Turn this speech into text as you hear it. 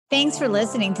Thanks for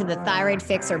listening to the Thyroid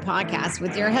Fixer podcast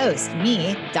with your host,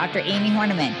 me, Dr. Amy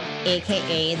Horniman,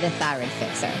 aka the Thyroid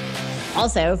Fixer.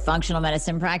 Also, functional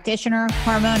medicine practitioner,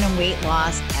 hormone and weight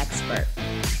loss expert.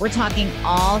 We're talking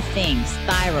all things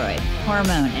thyroid,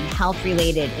 hormone, and health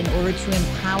related in order to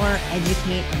empower,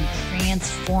 educate, and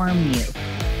transform you.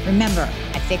 Remember,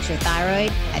 I fix your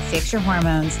thyroid, I fix your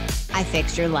hormones, I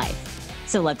fix your life.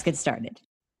 So let's get started.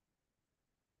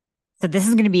 So this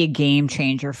is going to be a game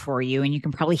changer for you, and you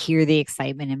can probably hear the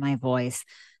excitement in my voice.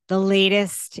 The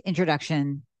latest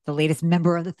introduction, the latest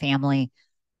member of the family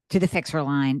to the Fixer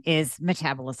line is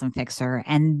Metabolism Fixer.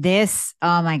 And this,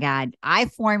 oh my God, I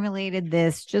formulated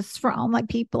this just for all my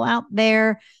people out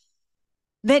there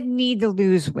that need to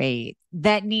lose weight,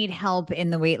 that need help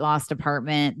in the weight loss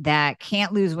department, that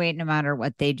can't lose weight no matter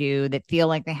what they do, that feel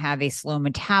like they have a slow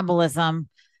metabolism,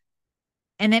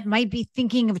 and that might be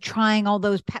thinking of trying all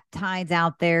those peptides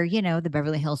out there, you know, the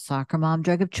Beverly Hills soccer mom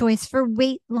drug of choice for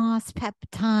weight loss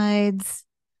peptides.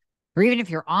 Or even if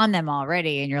you're on them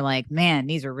already and you're like, man,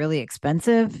 these are really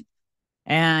expensive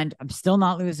and I'm still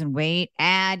not losing weight,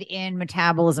 add in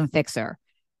Metabolism Fixer.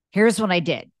 Here's what I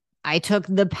did. I took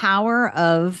the power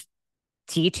of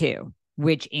T2,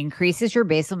 which increases your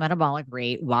basal metabolic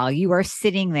rate while you are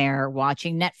sitting there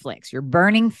watching Netflix. You're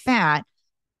burning fat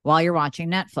while you're watching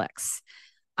Netflix.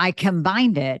 I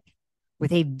combined it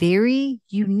with a very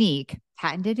unique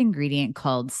patented ingredient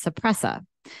called Suppressa.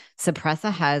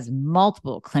 Suppressa has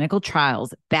multiple clinical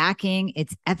trials backing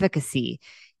its efficacy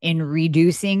in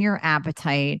reducing your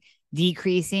appetite,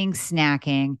 decreasing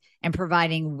snacking, and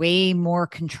providing way more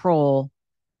control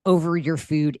over your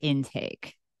food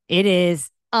intake. It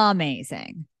is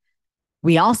amazing.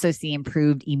 We also see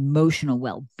improved emotional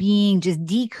well-being, just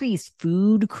decreased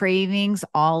food cravings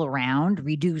all around,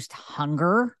 reduced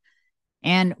hunger,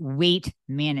 and weight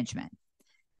management.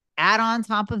 Add on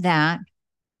top of that,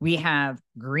 we have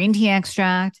green tea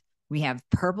extract, we have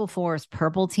purple forest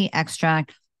purple tea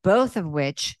extract, both of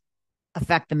which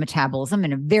affect the metabolism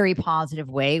in a very positive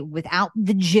way without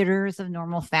the jitters of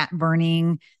normal fat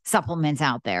burning supplements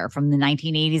out there from the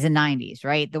 1980s and 90s,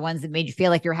 right? The ones that made you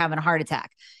feel like you're having a heart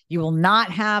attack. You will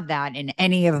not have that in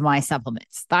any of my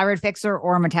supplements, Thyroid Fixer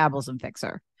or Metabolism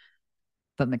Fixer.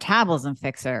 But Metabolism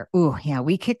Fixer, ooh, yeah,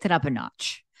 we kicked it up a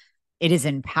notch. It is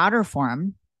in powder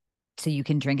form, so you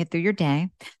can drink it through your day.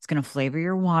 It's going to flavor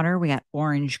your water. We got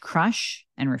orange crush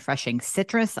and refreshing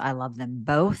citrus. I love them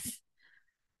both.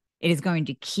 It is going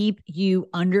to keep you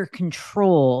under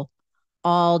control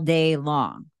all day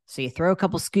long. So you throw a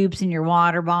couple scoops in your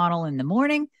water bottle in the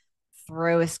morning,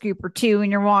 throw a scoop or two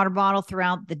in your water bottle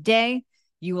throughout the day.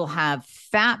 You will have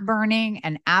fat burning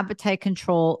and appetite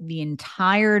control the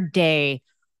entire day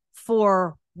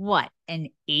for what? An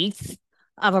eighth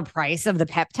of a price of the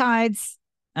peptides?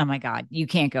 Oh my God, you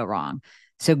can't go wrong.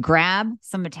 So grab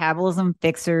some Metabolism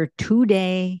Fixer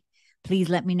today. Please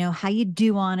let me know how you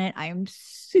do on it. I am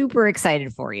super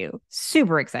excited for you.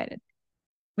 Super excited.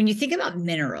 When you think about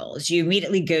minerals, you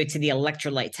immediately go to the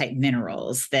electrolyte type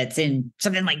minerals that's in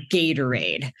something like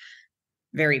Gatorade.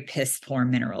 Very piss poor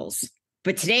minerals.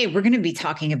 But today we're going to be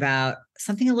talking about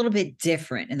something a little bit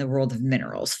different in the world of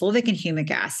minerals, fulvic and humic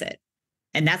acid.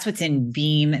 And that's what's in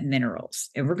Beam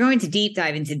Minerals. And we're going to deep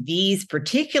dive into these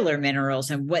particular minerals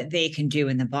and what they can do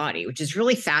in the body, which is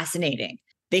really fascinating.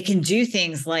 They can do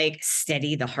things like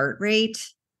steady the heart rate.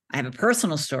 I have a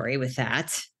personal story with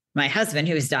that. My husband,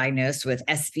 who was diagnosed with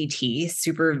SVT,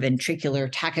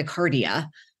 supraventricular tachycardia,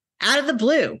 out of the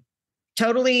blue,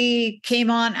 totally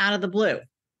came on out of the blue,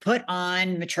 put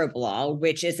on metoprolol,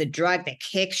 which is a drug that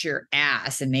kicks your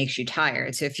ass and makes you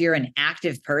tired. So if you're an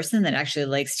active person that actually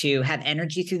likes to have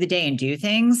energy through the day and do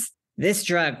things, this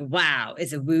drug, wow,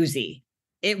 is a woozy.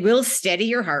 It will steady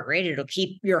your heart rate. It'll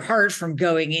keep your heart from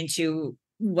going into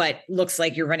what looks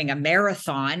like you're running a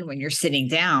marathon when you're sitting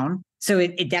down. So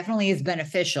it definitely is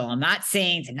beneficial. I'm not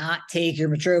saying to not take your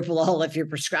metoprolol if you're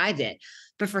prescribed it,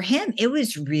 but for him, it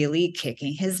was really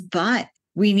kicking his butt.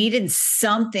 We needed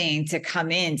something to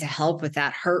come in to help with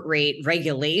that heart rate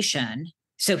regulation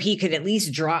so he could at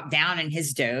least drop down in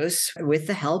his dose with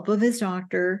the help of his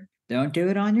doctor. Don't do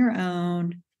it on your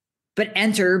own, but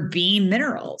enter Beam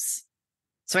Minerals.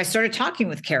 So I started talking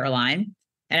with Caroline,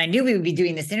 and I knew we would be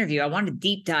doing this interview. I wanted to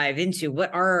deep dive into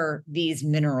what are these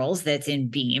minerals that's in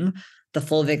Beam, the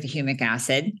fulvic, the humic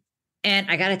acid. And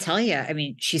I got to tell you, I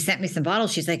mean, she sent me some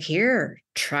bottles. She's like, here,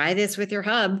 try this with your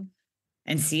hub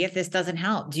and see if this doesn't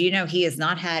help. Do you know he has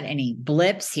not had any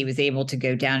blips? He was able to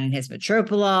go down in his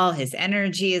metoprolol. His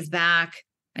energy is back,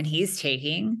 and he's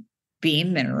taking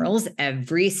Beam Minerals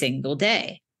every single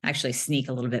day. Actually sneak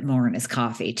a little bit more in his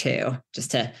coffee too,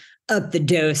 just to up the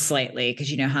dose slightly, because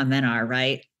you know how men are,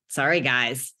 right? Sorry,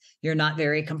 guys, you're not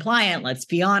very compliant. Let's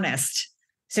be honest.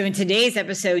 So in today's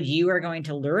episode, you are going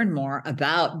to learn more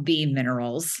about B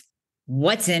minerals,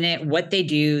 what's in it, what they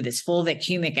do, this fulvic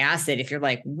humic acid. If you're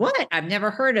like, what? I've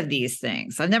never heard of these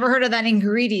things. I've never heard of that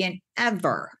ingredient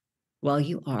ever. Well,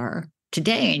 you are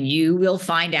today, and you will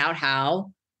find out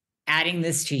how adding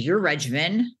this to your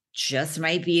regimen just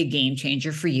might be a game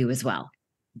changer for you as well.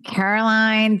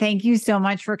 Caroline, thank you so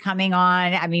much for coming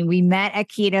on. I mean, we met at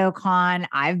KetoCon.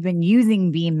 I've been using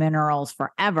B minerals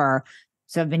forever.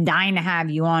 So I've been dying to have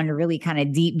you on to really kind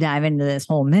of deep dive into this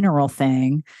whole mineral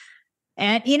thing.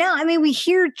 And, we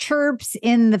hear chirps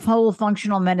in the whole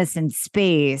functional medicine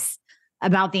space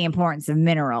about the importance of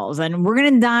minerals. And we're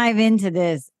going to dive into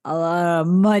this a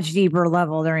much deeper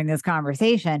level during this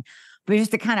conversation. But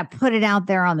just to kind of put it out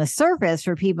there on the surface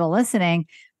for people listening,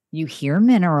 you hear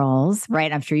minerals,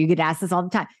 right? I'm sure you get asked this all the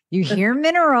time. You hear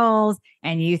minerals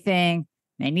and you think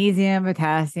magnesium,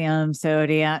 potassium,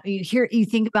 sodium. You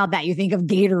think about that. You think of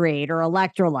Gatorade or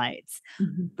electrolytes,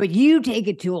 but you take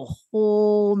it to a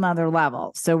whole nother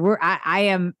level. So I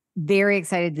am very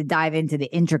excited to dive into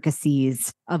the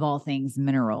intricacies of all things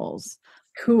minerals.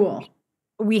 Cool.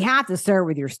 We have to start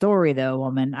with your story though,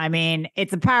 woman. I mean,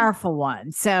 it's a powerful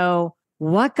one. So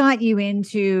what got you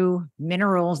into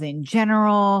minerals in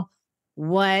general?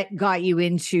 What got you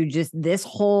into just this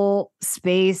whole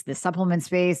space, the supplement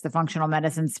space, the functional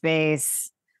medicine space?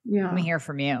 Yeah. Let me hear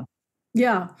from you.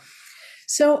 Yeah.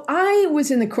 So I was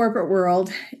in the corporate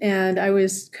world and I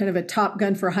was kind of a top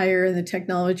gun for hire in the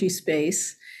technology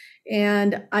space.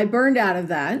 And I burned out of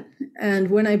that. And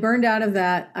when I burned out of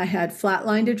that, I had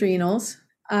flatlined adrenals.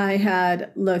 I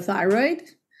had low thyroid.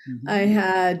 I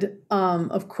had,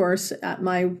 of course,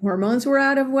 my hormones were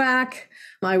out of whack.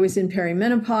 I was in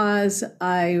perimenopause.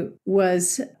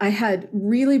 I had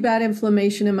really bad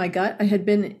inflammation in my gut. I had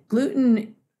been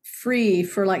gluten free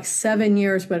for like 7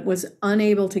 years, but was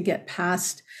unable to get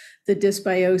past the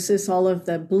dysbiosis. All of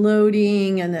the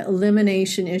bloating and the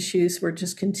elimination issues were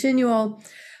just continual.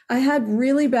 I had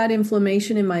really bad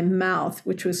inflammation in my mouth,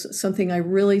 which was something I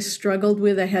really struggled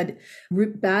with. I had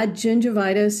bad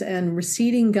gingivitis and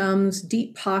receding gums,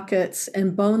 deep pockets,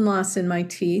 and bone loss in my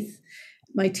teeth.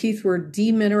 My teeth were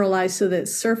demineralized so that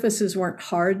surfaces weren't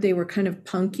hard. They were kind of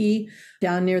punky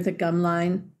down near the gum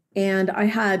line. And I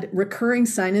had recurring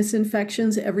sinus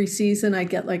infections every season. I'd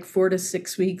get like 4 to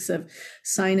 6 weeks of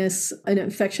an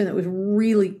infection that was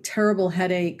really terrible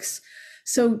headaches.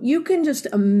 So you can just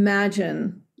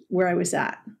imagine where I was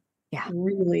at. Yeah.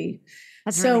 Really.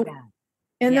 That's really bad.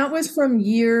 And that was from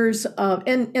years of,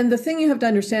 and the thing you have to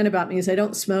understand about me is I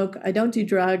don't smoke. I don't do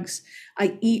drugs.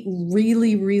 I eat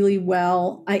really, really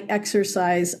well. I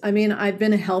exercise. I mean, I've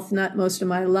been a health nut most of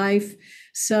my life.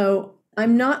 So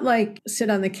I'm not like sit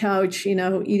on the couch,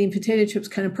 eating potato chips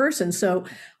kind of person. So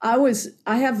I've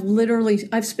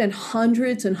spent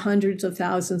hundreds and hundreds of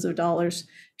thousands of dollars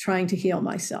trying to heal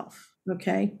myself.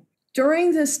 Okay.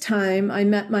 During this time, I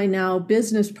met my now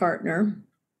business partner,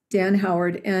 Dan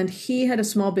Howard, and he had a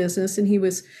small business and he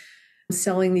was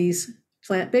selling these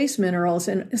plant-based minerals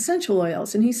and essential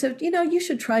oils. And he said, you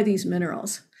should try these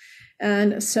minerals.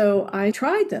 And so I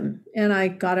tried them and I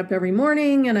got up every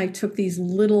morning and I took these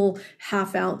little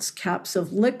 1/2-ounce caps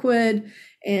of liquid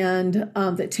and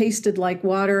that tasted like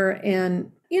water.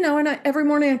 And every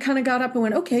morning I kind of got up and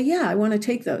went, okay, yeah, I want to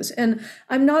take those. And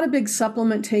I'm not a big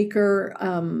supplement taker.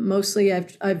 Mostly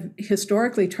I've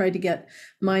historically tried to get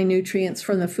my nutrients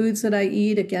from the foods that I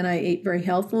eat. Again, I ate very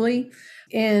healthily.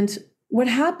 And what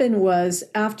happened was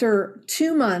after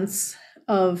 2 months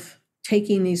of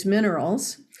taking these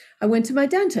minerals, I went to my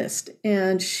dentist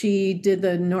and she did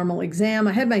the normal exam.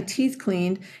 I had my teeth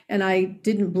cleaned and I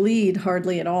didn't bleed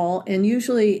hardly at all. And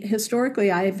usually,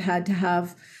 historically, I've had to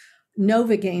have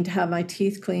Novocaine to have my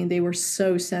teeth cleaned. They were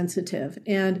so sensitive.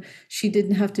 And she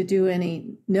didn't have to do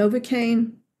any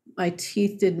Novocaine. My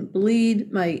teeth didn't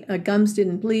bleed. My gums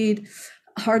didn't bleed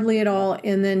hardly at all.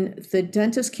 And then the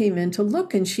dentist came in to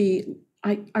look and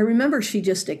I remember she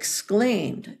just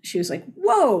exclaimed. She was like,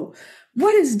 whoa,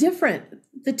 what is different?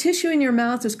 The tissue in your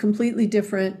mouth is completely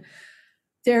different.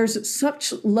 There's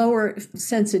such lower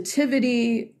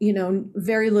sensitivity,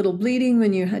 very little bleeding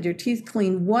when you had your teeth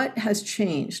cleaned. What has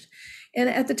changed? And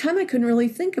at the time I couldn't really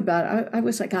think about it. I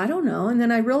was like, I don't know. And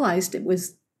then I realized it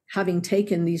was having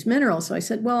taken these minerals. So I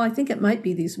said, well, I think it might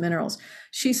be these minerals.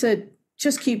 She said,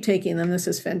 just keep taking them. This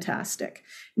is fantastic.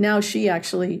 Now she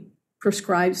actually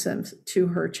prescribes them to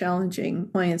her challenging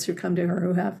clients who come to her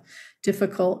who have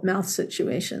difficult mouth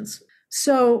situations.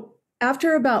 So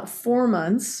after about 4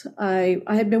 months, I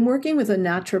had been working with a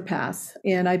naturopath,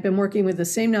 and I'd been working with the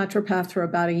same naturopath for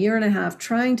about a year and a half,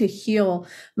 trying to heal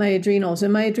my adrenals.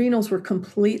 And my adrenals were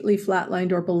completely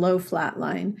flatlined or below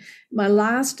flatline. My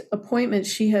last appointment,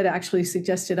 she had actually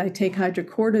suggested I take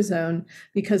hydrocortisone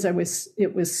because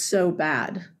it was so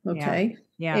bad. Okay.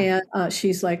 Yeah. And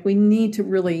she's like, we need to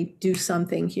really do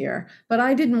something here. But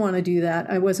I didn't want to do that.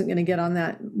 I wasn't going to get on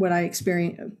that, what I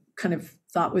experienced, kind of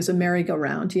thought was a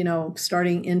merry-go-round,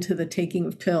 starting into the taking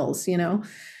of pills.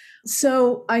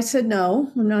 So I said,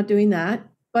 no, I'm not doing that.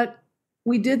 But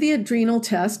we did the adrenal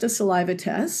test, a saliva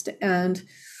test. And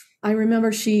I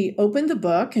remember she opened the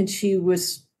book and she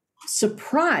was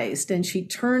surprised, and she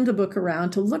turned the book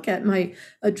around to look at my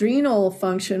adrenal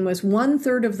function was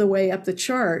 1/3 of the way up the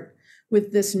chart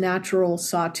with this natural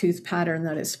sawtooth pattern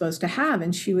that it's supposed to have.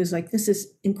 And she was like, this is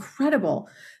incredible.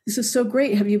 This is so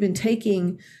great. Have you been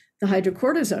taking the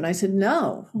hydrocortisone? I said,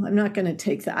 no, I'm not going to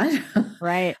take that.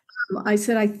 Right. I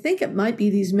said, I think it might be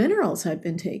these minerals I've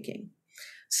been taking.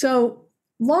 So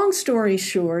long story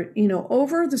short,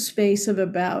 over the space of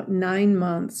about 9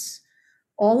 months,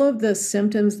 all of the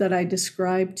symptoms that I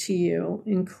described to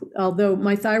you, although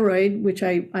my thyroid, which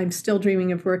I'm still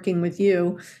dreaming of working with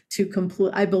you to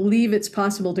complete, I believe it's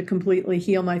possible to completely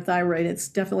heal my thyroid. It's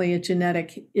definitely a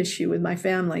genetic issue with my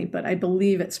family, but I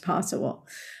believe it's possible.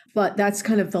 But that's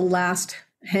kind of the last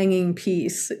hanging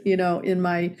piece, in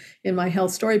my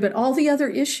health story. But all the other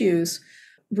issues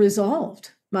resolved.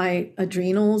 My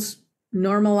adrenals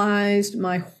normalized,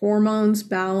 my hormones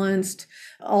balanced,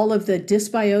 all of the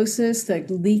dysbiosis,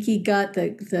 the leaky gut,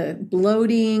 the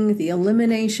bloating, the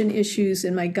elimination issues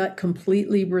in my gut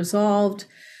completely resolved.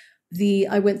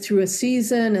 I went through a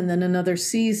season and then another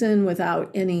season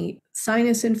without any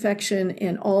sinus infection,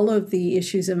 and all of the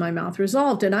issues in my mouth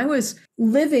resolved. And I was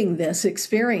living this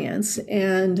experience.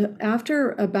 And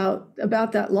after about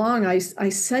that long, I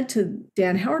said to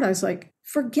Dan Howard, I was like,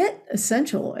 forget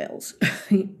essential oils.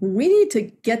 We need to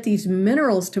get these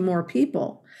minerals to more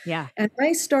people. Yeah. And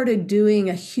I started doing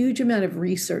a huge amount of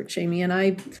research, Amy, and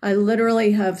I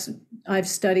literally I've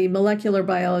studied molecular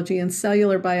biology and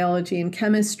cellular biology and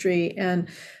chemistry and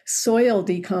soil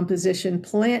decomposition,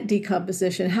 plant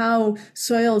decomposition, how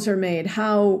soils are made,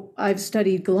 how I've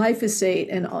studied glyphosate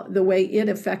and the way it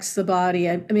affects the body.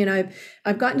 I've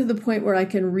gotten to the point where I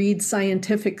can read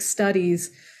scientific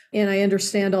studies and I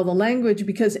understand all the language,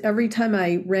 because every time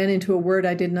I ran into a word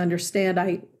I didn't understand,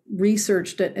 I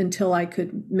researched it until I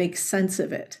could make sense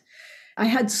of it. I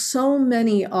had so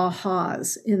many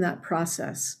ahas in that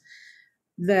process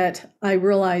that I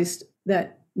realized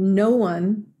that no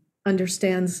one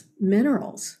understands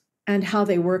minerals and how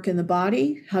they work in the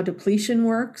body, how depletion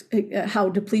works, how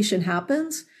depletion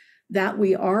happens, that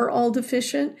we are all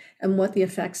deficient, and what the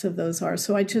effects of those are.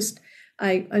 So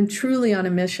I'm truly on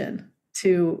a mission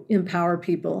to empower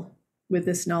people with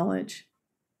this knowledge.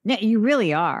 Yeah, you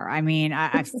really are.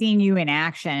 I've seen you in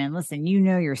action, and listen,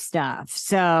 your stuff.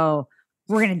 So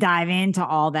we're going to dive into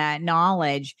all that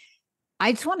knowledge.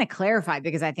 I just want to clarify,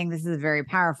 because I think this is very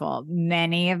powerful.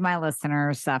 Many of my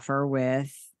listeners suffer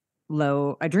with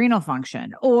low adrenal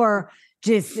function, or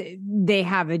just they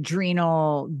have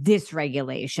adrenal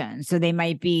dysregulation. So they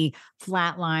might be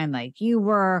flatline like you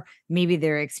were. Maybe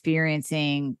they're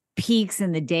experiencing peaks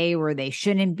in the day where they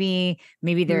shouldn't be.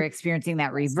 Maybe they're experiencing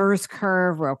that reverse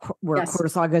curve where Yes.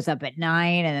 cortisol goes up at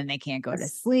night and then they can't go to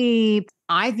sleep.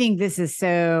 I think this is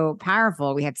so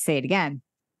powerful. We have to say it again.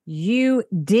 You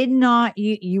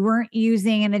weren't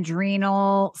using an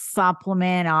adrenal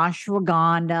supplement,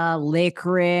 ashwagandha,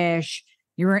 licorice.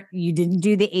 You didn't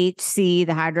do the HC,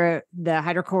 the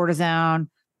hydrocortisone.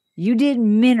 You did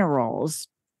minerals,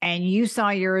 and you saw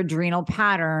your adrenal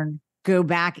pattern go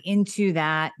back into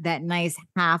that nice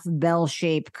half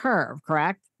bell-shaped curve,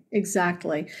 correct?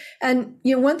 Exactly. And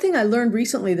one thing I learned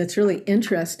recently that's really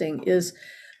interesting is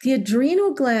the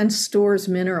adrenal gland stores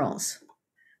minerals.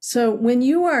 So when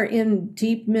you are in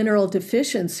deep mineral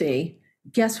deficiency,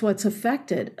 guess what's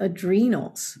affected?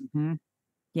 Adrenals. Mm-hmm.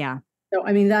 Yeah. So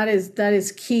that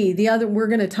is key. We're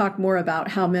going to talk more about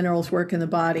how minerals work in the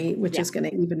body, which is going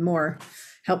to even more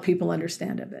help people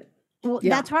understand of it. Well,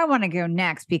 that's where I want to go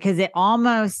next, because it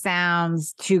almost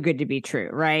sounds too good to be true,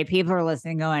 right? People are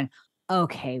listening going,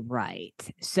 okay, right.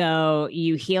 So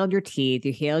you healed your teeth,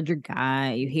 you healed your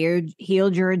gut, you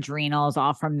healed your adrenals,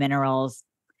 all from minerals.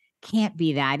 Can't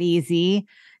be that easy.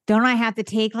 Don't I have to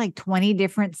take like 20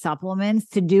 different supplements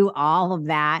to do all of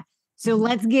that? So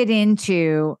let's get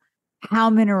into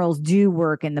how minerals do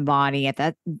work in the body at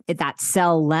that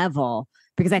cell level,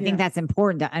 because I think that's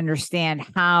important to understand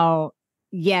how,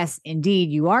 yes, indeed,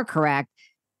 you are correct.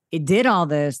 it did all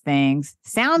those things.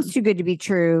 Sounds too good to be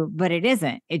true, but it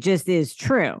isn't. It just is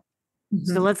true.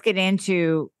 So let's get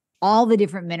into all the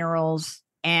different minerals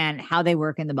and how they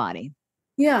work in the body.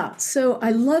 Yeah. So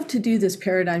I love to do this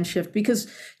paradigm shift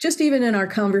because just even in our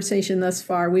conversation thus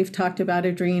far, we've talked about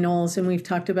adrenals and we've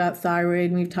talked about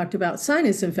thyroid and we've talked about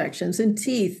sinus infections and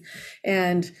teeth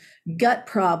and gut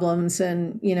problems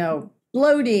and,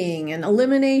 bloating and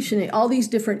elimination, all these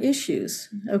different issues.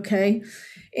 Okay.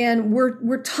 And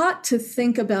we're taught to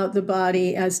think about the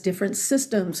body as different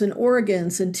systems and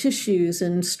organs and tissues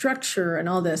and structure and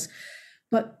all this.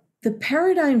 But the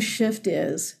paradigm shift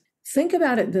is, think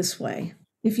about it this way.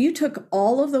 If you took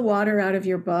all of the water out of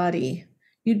your body,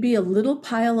 you'd be a little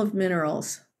pile of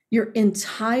minerals. Your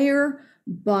entire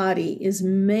body is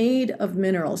made of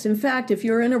minerals. In fact, if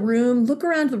you're in a room, look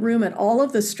around the room at all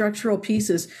of the structural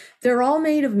pieces. They're all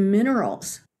made of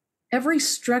minerals. Every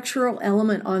structural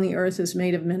element on the earth is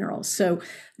made of minerals. So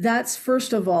that's,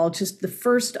 first of all, just the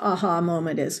first aha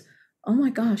moment is, oh my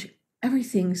gosh,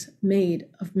 everything's made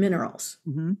of minerals.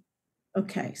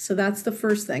 Okay, so that's the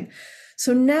first thing.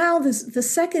 So now the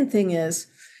second thing is,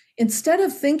 instead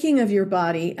of thinking of your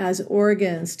body as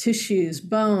organs, tissues,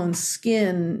 bones,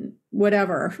 skin,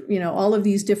 whatever, all of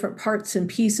these different parts and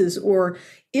pieces or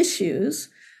issues,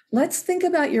 let's think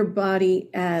about your body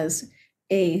as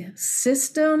a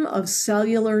system of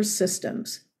cellular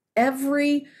systems.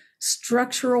 Every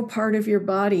structural part of your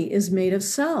body is made of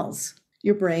cells.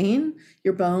 Your brain,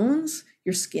 your bones,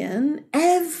 your skin,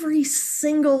 every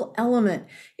single element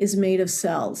is made of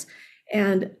cells.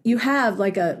 And you have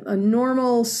like a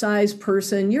normal size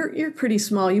person, you're pretty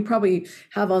small. You probably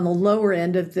have on the lower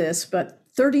end of this, but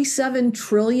 37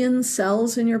 trillion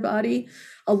cells in your body.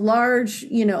 A large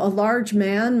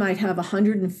man might have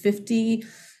 150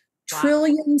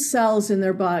 trillion cells in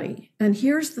their body. And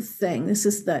here's the thing. This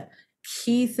is the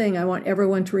key thing I want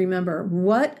everyone to remember.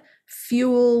 What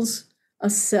fuels a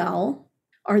cell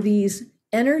are these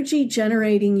energy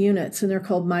generating units, and they're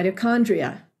called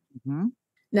mitochondria.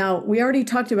 Now, we already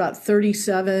talked about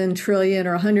 37 trillion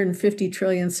or 150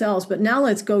 trillion cells, but now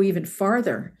let's go even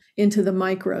farther into the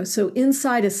micro. So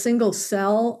inside a single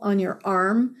cell on your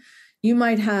arm, you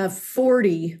might have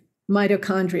 40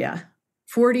 mitochondria,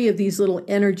 40 of these little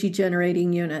energy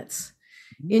generating units.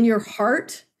 In your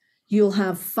heart, you'll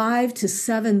have 5,000 to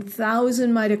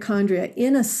 7,000 mitochondria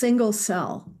in a single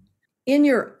cell. In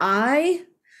your eye,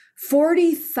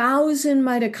 40,000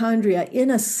 mitochondria in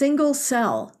a single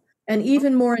cell. And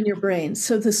even more in your brain.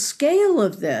 So the scale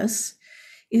of this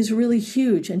is really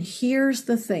huge. And here's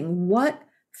the thing. What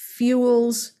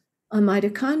fuels a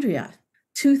mitochondria?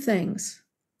 Two things: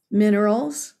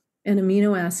 minerals and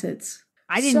amino acids.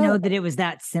 I didn't know that it was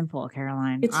that simple,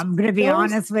 Caroline. I'm going to be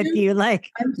honest with you. Like,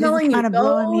 I'm telling you, kind of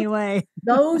blowing me away.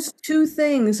 Those two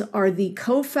things are the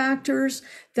cofactors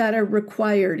that are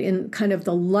required in kind of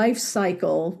the life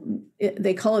cycle.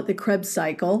 They call it the Krebs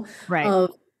cycle, right,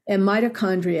 of and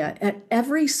mitochondria. At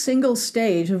every single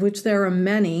stage, of which there are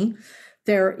many,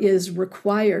 there is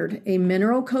required a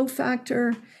mineral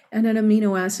cofactor and an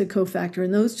amino acid cofactor.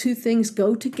 And those two things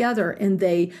go together and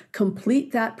they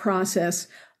complete that process.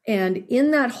 And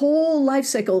in that whole life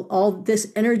cycle, all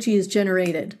this energy is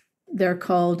generated. They're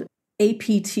called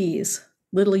APTs,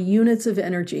 little units of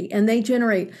energy. And they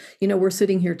generate, we're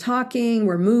sitting here talking,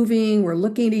 we're moving, we're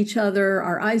looking at each other,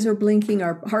 our eyes are blinking,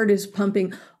 our heart is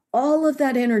pumping. All of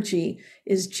that energy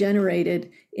is generated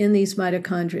in these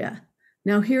mitochondria.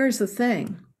 Now, here's the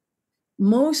thing.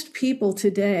 Most people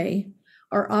today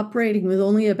are operating with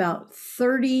only about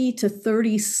 30 to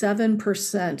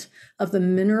 37% of the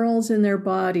minerals in their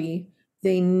body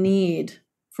they need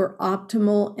for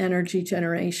optimal energy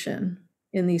generation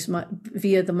in these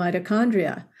via the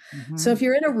mitochondria. So if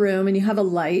you're in a room and you have a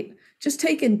light, just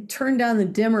take and turn down the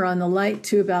dimmer on the light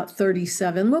to about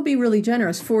 37. We'll be really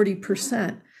generous,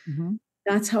 40%.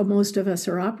 That's how most of us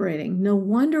are operating. No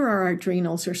wonder our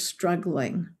adrenals are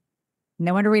struggling.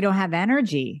 No wonder we don't have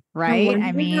energy, right? No,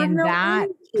 I mean,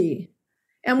 energy.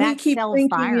 And we keep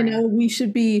thinking, we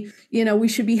should be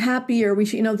happier. We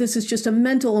should, this is just a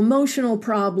mental, emotional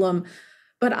problem.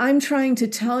 But I'm trying to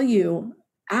tell you,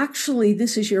 actually,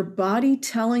 this is your body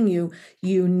telling you,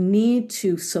 you need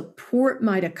to support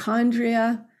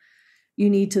mitochondria. You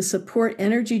need to support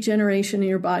energy generation in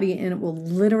your body, and it will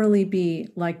literally be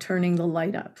like turning the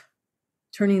light up,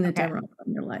 turning the dimmer up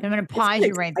on your light. I'm going to pause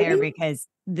you right there because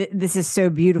this is so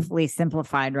beautifully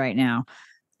simplified right now.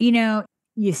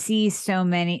 You see so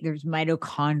many, there's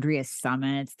mitochondria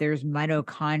summits, there's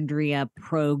mitochondria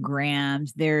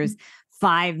programs, there's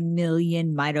 5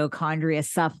 million mitochondria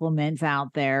supplements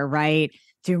out there, right?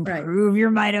 To improve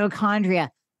your mitochondria.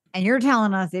 And you're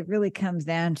telling us it really comes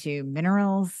down to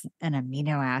minerals and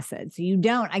amino acids. So you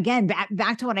don't, again,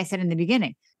 back to what I said in the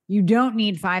beginning, you don't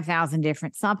need 5,000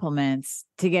 different supplements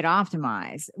to get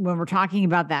optimized. When we're talking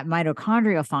about that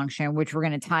mitochondrial function, which we're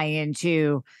going to tie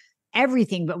into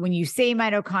everything. But when you say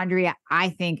mitochondria, I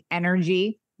think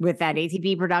energy with that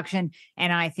ATP production.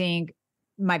 And I think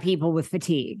my people with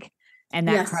fatigue and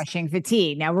that crushing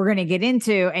fatigue. Now we're going to get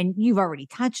into, and you've already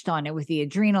touched on it with the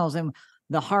adrenals and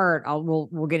the heart.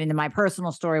 We'll get into my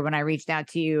personal story when I reached out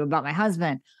to you about my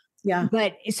husband. Yeah.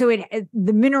 But so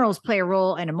the minerals play a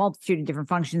role in a multitude of different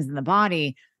functions in the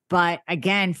body. But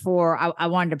again, I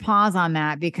wanted to pause on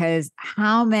that because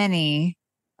how many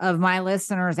of my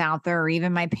listeners out there, or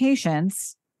even my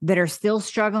patients that are still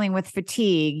struggling with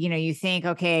fatigue, you think,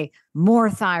 okay, more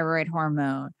thyroid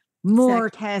hormone, more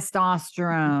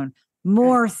testosterone,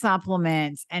 more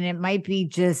supplements, and it might be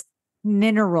just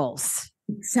minerals.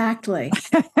 Exactly.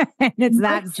 And it's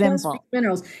that simple.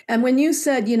 Minerals. And when you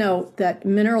said, that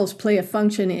minerals play a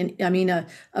function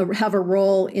have a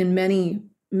role in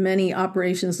many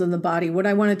operations in the body, what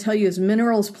I want to tell you is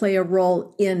minerals play a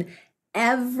role in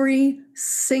every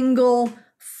single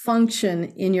function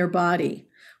in your body.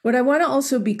 What I want to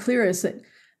also be clear is that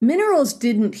minerals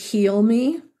didn't heal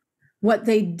me. What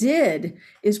they did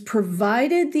is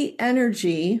provided the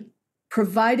energy,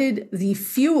 provided the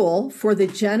fuel for the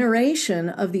generation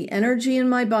of the energy in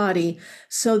my body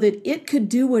so that it could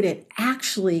do what it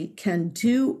actually can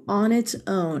do on its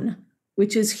own,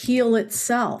 which is heal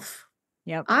itself.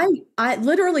 Yep.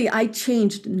 I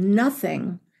changed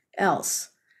nothing else.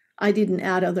 I didn't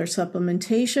add other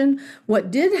supplementation. What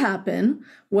did happen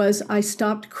was I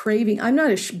stopped craving. I'm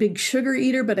not a big sugar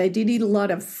eater, but I did eat a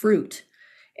lot of fruit.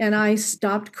 And I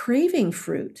stopped craving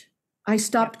fruit. I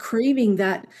stopped craving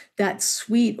that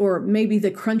sweet or maybe the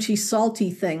crunchy,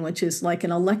 salty thing, which is like an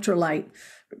electrolyte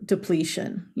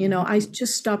depletion. I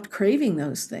just stopped craving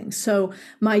those things. So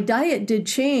my diet did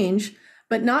change,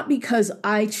 but not because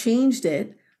I changed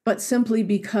it, but simply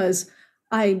because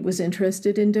I was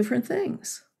interested in different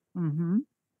things. Mm-hmm.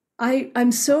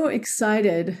 I'm so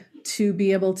excited to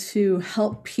be able to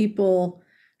help people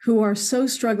who are so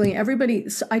struggling.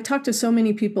 I talk to so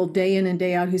many people day in and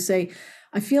day out who say,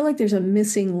 I feel like there's a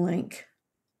missing link.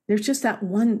 There's just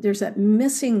there's that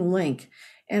missing link.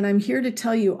 And I'm here to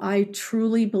tell you, I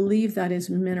truly believe that is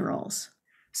minerals.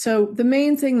 So the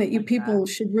main thing that you people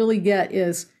should really get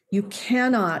is you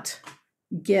cannot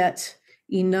get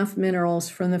enough minerals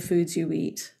from the foods you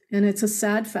eat. And it's a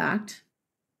sad fact.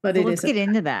 But let's get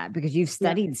into that because you've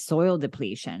studied soil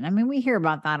depletion. I mean, we hear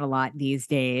about that a lot these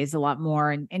days, a lot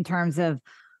more in terms of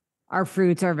our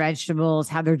fruits, our vegetables,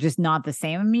 how they're just not the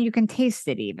same. I mean, you can taste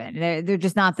it even. They're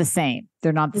just not the same.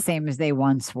 They're not the same as they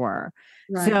once were.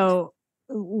 Right. So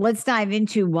let's dive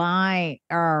into why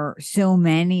are so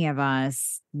many of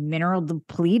us mineral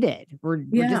depleted? We're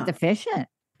just deficient.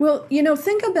 Well,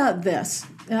 think about this.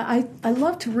 I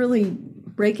love to really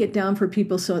break it down for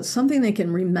people so it's something they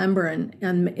can remember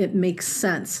and it makes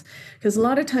sense. Because a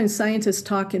lot of times scientists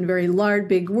talk in very large,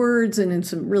 big words and in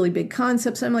some really big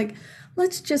concepts. I'm like,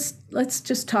 let's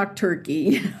just talk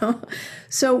turkey.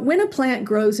 So when a plant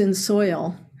grows in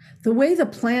soil, the way the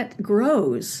plant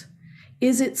grows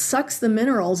is it sucks the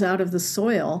minerals out of the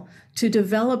soil to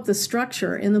develop the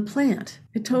structure in the plant.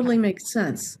 It totally makes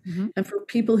sense. Mm-hmm. And for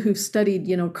people who've studied,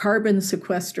 carbon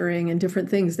sequestering and different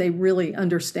things, they really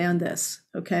understand this,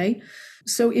 okay?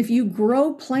 So if you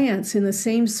grow plants in the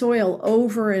same soil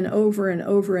over and over and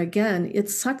over again, it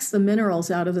sucks the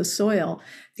minerals out of the soil.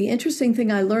 The interesting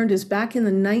thing I learned is back in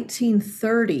the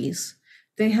 1930s,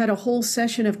 they had a whole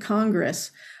session of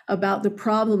Congress about the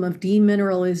problem of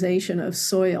demineralization of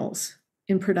soils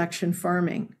in production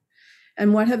farming.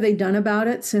 And what have they done about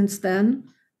it since then?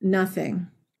 Nothing.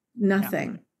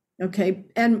 Okay.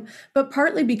 But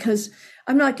partly because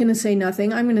I'm not going to say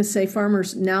nothing. I'm going to say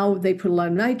farmers now, they put a lot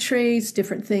of nitrates,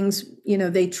 different things,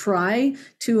 they try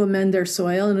to amend their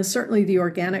soil. And certainly the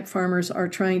organic farmers are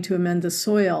trying to amend the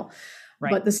soil.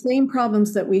 Right. But the same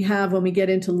problems that we have when we get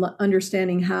into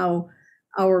understanding how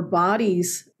our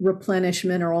bodies replenish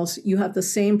minerals, you have the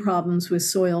same problems with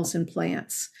soils and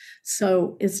plants.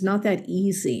 So it's not that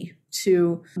easy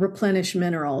to replenish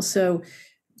minerals. So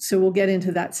we'll get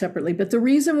into that separately. But the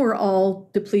reason we're all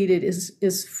depleted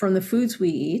is from the foods we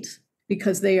eat,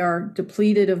 because they are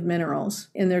depleted of minerals.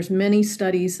 And there's many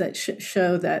studies that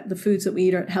show that the foods that we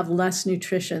eat have less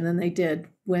nutrition than they did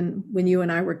when you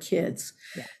and I were kids.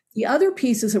 Yeah. The other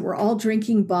piece is that we're all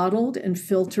drinking bottled and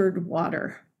filtered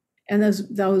water. And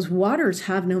those waters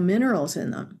have no minerals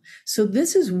in them. So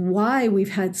this is why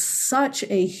we've had such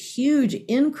a huge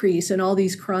increase in all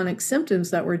these chronic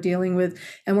symptoms that we're dealing with.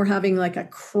 And we're having like a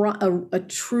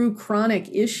true chronic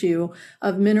issue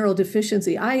of mineral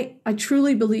deficiency. I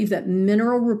truly believe that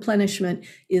mineral replenishment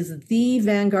is the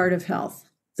vanguard of health.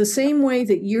 The same way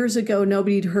that years ago,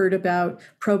 nobody'd heard about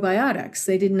probiotics.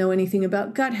 They didn't know anything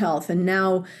about gut health. And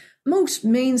now most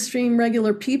mainstream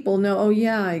regular people know, oh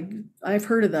yeah, I've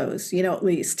heard of those, at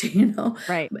least,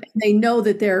 Right. They know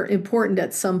that they're important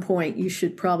at some point. You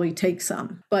should probably take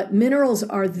some. But minerals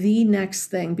are the next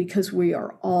thing because we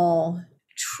are all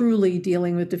truly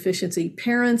dealing with deficiency.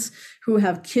 Parents who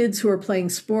have kids who are playing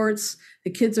sports, the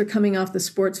kids are coming off the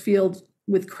sports field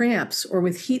with cramps or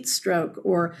with heat stroke,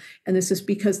 and this is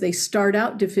because they start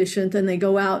out deficient and they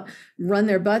go out, run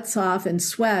their butts off and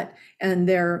sweat and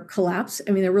they're collapsed.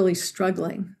 I mean, they're really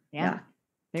struggling. Yeah,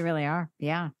 they really are.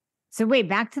 Yeah. So wait,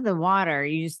 back to the water.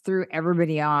 You just threw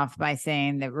everybody off by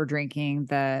saying that we're drinking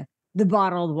the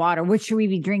bottled water. What should we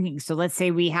be drinking? So let's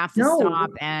say we have to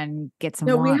stop and get some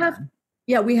water.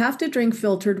 We have to drink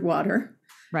filtered water.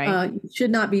 Right. You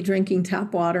should not be drinking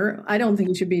tap water. I don't think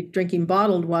you should be drinking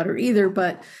bottled water either,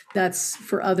 but that's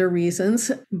for other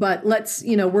reasons. But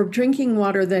we're drinking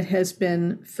water that has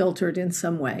been filtered in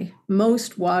some way.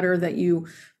 Most water that you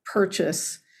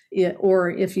purchase, or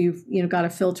if you've got a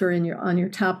filter on your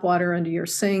tap water under your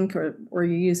sink, or you're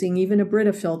using even a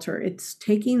Brita filter, it's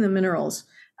taking the minerals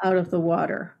out of the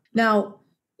water. Now,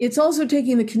 it's also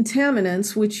taking the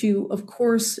contaminants, which you, of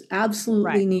course,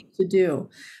 absolutely need to do.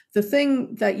 The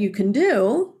thing that you can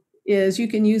do is you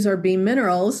can use our Beam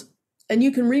Minerals, and you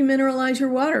can remineralize your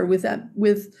water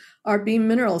with our Beam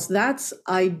Minerals. That's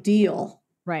ideal.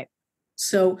 Right.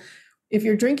 So if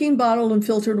you're drinking bottled and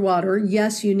filtered water,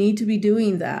 yes, you need to be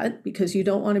doing that because you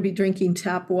don't want to be drinking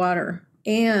tap water.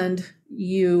 And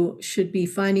you should be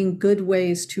finding good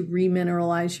ways to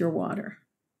remineralize your water.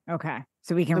 Okay.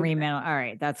 So we can remineral. All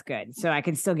right. That's good. So I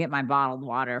can still get my bottled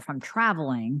water if I'm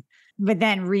traveling, but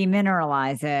then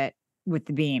remineralize it with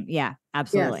the Beam. Yeah,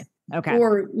 absolutely. Yes. Okay.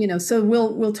 Or, so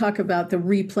we'll talk about the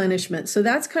replenishment. So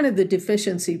that's kind of the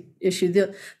deficiency issue.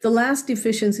 The last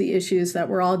deficiency issue is that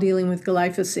we're all dealing with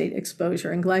glyphosate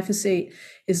exposure. And glyphosate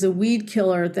is a weed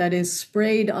killer that is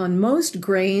sprayed on most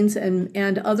grains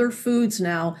and other foods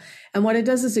now. And what it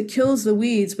does is it kills the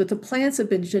weeds, but the plants have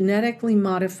been genetically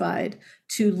modified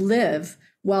to live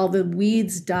while the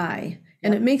weeds die.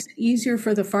 And it makes it easier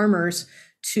for the farmers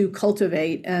to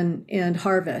cultivate and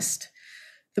harvest.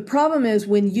 The problem is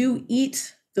when you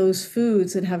eat those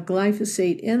foods that have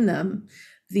glyphosate in them,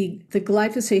 the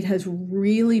glyphosate has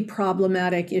really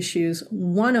problematic issues.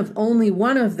 Only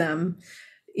one of them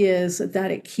is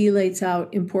that it chelates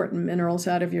out important minerals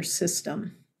out of your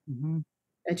system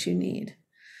that you need.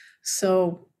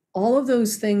 So all of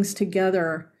those things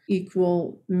together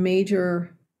equal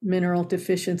major mineral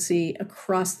deficiency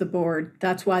across the board.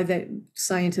 That's why the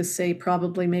scientists say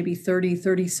probably maybe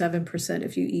 37%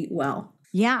 if you eat well.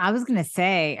 Yeah, I was going to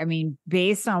say,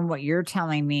 based on what you're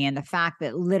telling me and the fact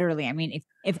that literally,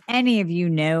 if any of you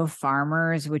know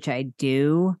farmers, which I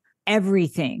do,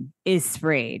 everything is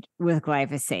sprayed with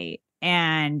glyphosate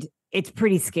and it's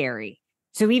pretty scary.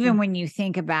 So even when you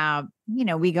think about,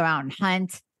 we go out and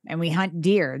hunt and we hunt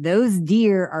deer, those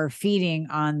deer are feeding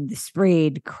on the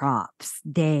sprayed crops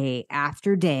day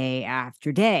after day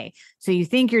after day. So you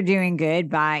think you're doing good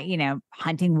by,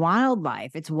 hunting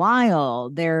wildlife. It's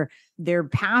wild. They're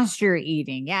pasture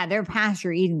eating. Yeah, they're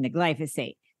pasture eating the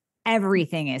glyphosate.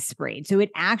 Everything is sprayed. So it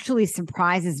actually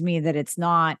surprises me that it's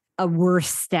not a worse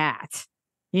stat.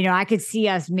 I could see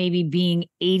us maybe being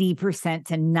 80%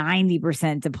 to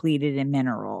 90% depleted in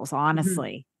minerals,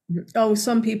 honestly. Oh,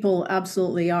 some people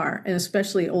absolutely are, and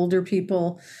especially older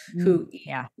people who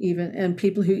and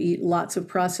people who eat lots of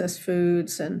processed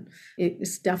foods, and it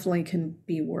definitely can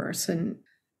be worse. And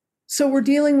so we're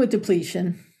dealing with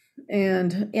depletion.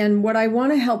 And what I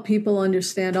want to help people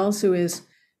understand also is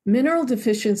mineral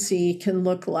deficiency can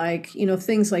look like,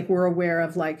 things like we're aware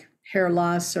of, like hair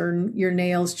loss or your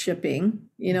nails chipping,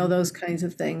 those kinds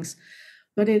of things.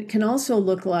 But it can also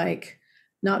look like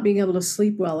not being able to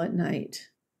sleep well at night,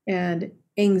 and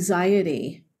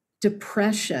anxiety,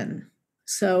 depression.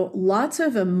 So lots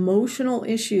of emotional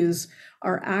issues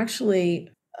are actually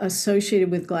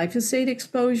associated with glyphosate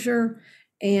exposure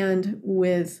and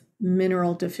with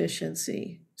mineral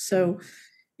deficiency. So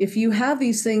if you have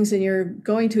these things and you're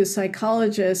going to a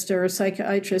psychologist or a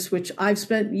psychiatrist, which I've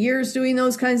spent years doing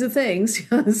those kinds of things,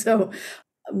 so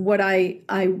what I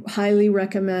highly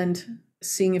recommend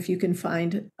seeing if you can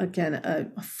find, again,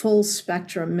 a full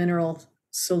spectrum mineral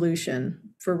solution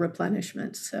for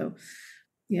replenishment. So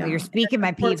Yeah. Well, you're speaking my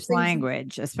Of course, peeps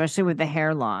language, especially with the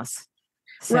hair loss.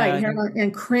 right. So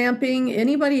And cramping.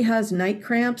 Anybody has night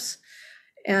cramps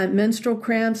and menstrual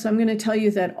cramps, I'm going to tell you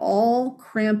that all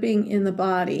cramping in the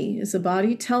body is the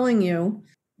body telling you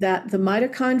that the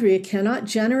mitochondria cannot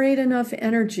generate enough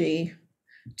energy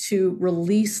to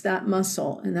release that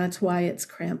muscle, and that's why it's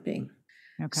cramping.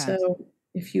 okay. So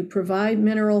if you provide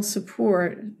mineral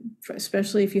support,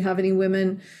 especially if you have any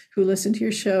women who listen to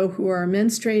your show who are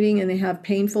menstruating and they have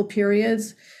painful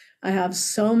periods, I have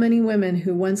so many women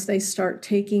who, once they start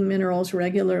taking minerals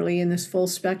regularly in this full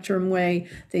spectrum way,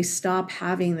 they stop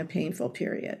having the painful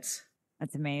periods.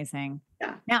 That's amazing.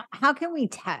 Yeah. Now, how can we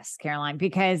test, Caroline?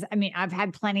 Because I mean, I've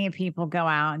had plenty of people go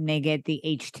out and they get the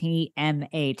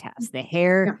HTMA test, the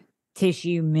hair Yeah.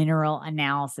 tissue mineral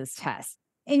analysis test.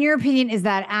 In your opinion, is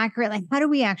that accurate? Like, how do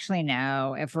we actually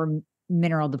know if we're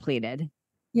mineral depleted?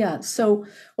 Yeah. So,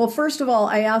 well, first of all,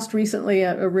 I asked recently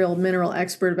a real mineral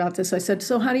expert about this. I said,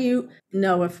 so how do you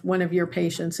know if one of your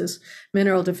patients is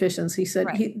mineral deficient? He said,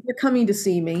 Right. they're coming to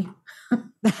see me.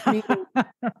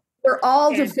 We're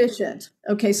all deficient.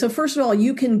 Okay. So first of all,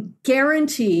 you can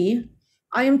guarantee,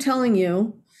 I am telling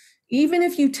you, even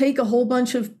if you take a whole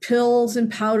bunch of pills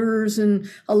and powders and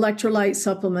electrolyte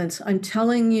supplements, I'm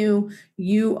telling you,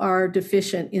 you are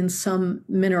deficient in some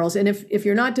minerals. And if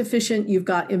you're not deficient, you've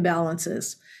got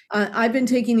imbalances. I've been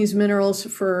taking these minerals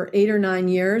for 8 or 9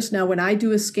 years. Now, when I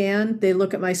do a scan, they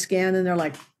look at my scan and they're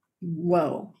like,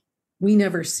 whoa, we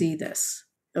never see this.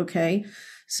 Okay.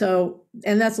 So,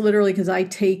 and that's literally because I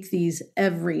take these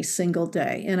every single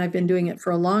day, and I've been doing it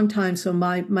for a long time. So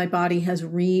my body has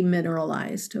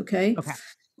remineralized. Okay. Okay.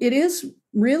 It is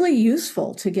really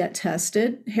useful to get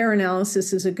tested. Hair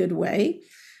analysis is a good way.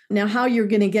 Now, how you're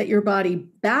going to get your body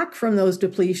back from those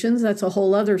depletions, that's a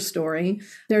whole other story.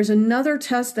 There's another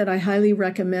test that I highly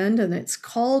recommend, and it's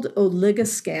called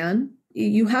Oligoscan.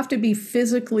 You have to be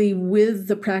physically with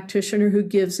the practitioner who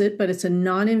gives it, but it's a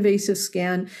non-invasive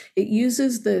scan. It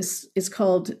uses this, it's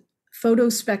called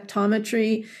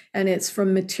photospectrometry, and it's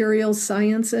from materials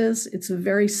sciences. It's a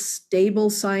very stable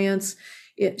science.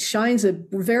 It shines a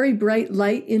very bright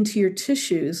light into your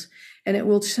tissues, and it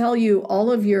will tell you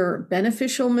all of your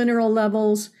beneficial mineral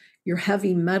levels, your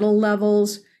heavy metal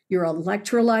levels, your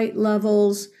electrolyte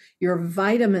levels, your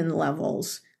vitamin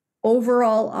levels,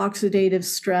 overall oxidative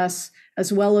stress,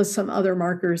 as well as some other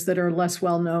markers that are less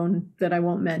well known that I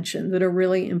won't mention that are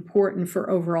really important for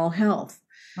overall health.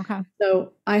 Okay.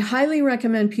 So I highly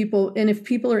recommend people, and if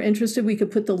people are interested, we could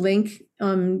put the link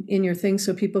in your thing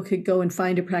so people could go and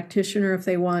find a practitioner if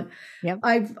they want. Yep.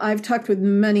 I've talked with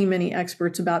many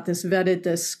experts about this, vetted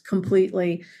this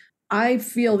completely. I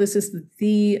feel this is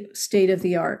the state of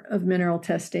the art of mineral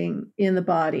testing in the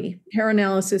body. Hair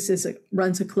analysis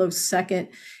runs a close second.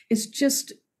 It's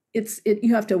just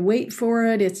you have to wait for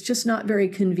it. It's just not very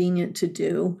convenient to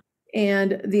do.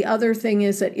 And the other thing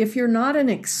is that if you're not an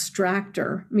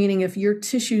extractor, meaning if your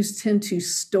tissues tend to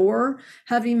store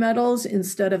heavy metals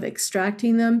instead of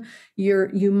extracting them,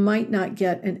 you might not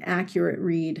get an accurate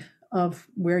read of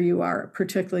where you are,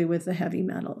 particularly with the heavy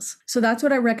metals. So that's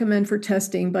what I recommend for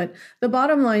testing. But the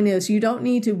bottom line is you don't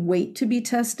need to wait to be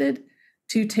tested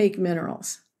to take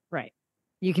minerals. Right.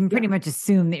 You can pretty much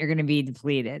assume that you're going to be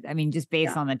depleted. I mean, just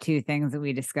based on the two things that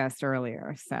we discussed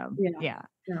earlier. So yeah.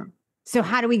 So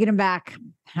how do we get them back?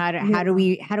 How do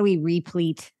we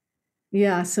replete?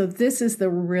 Yeah. So this is the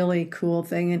really cool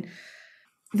thing. And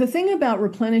the thing about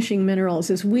replenishing minerals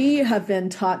is we have been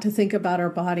taught to think about our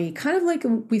body kind of like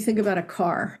we think about a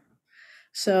car.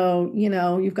 So,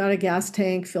 you've got a gas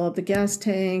tank, fill up the gas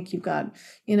tank. You've got,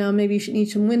 maybe you should need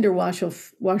some window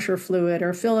washer fluid,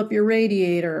 or fill up your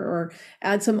radiator, or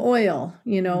add some oil,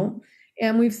 Mm-hmm.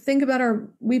 And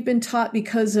we've been taught,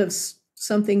 because of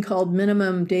something called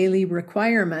minimum daily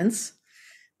requirements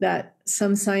that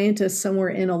some scientists somewhere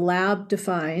in a lab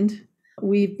defined.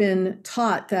 We've been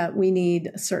taught that we need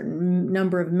a certain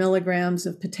number of milligrams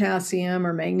of potassium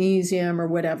or magnesium or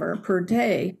whatever per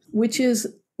day, which is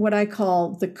what I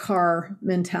call the car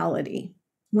mentality.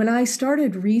 When I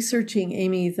started researching,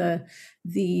 Amy,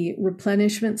 the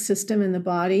replenishment system in the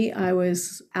body, I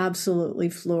was absolutely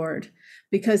floored,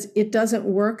 because it doesn't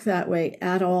work that way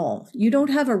at all. You don't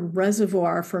have a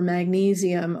reservoir for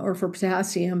magnesium or for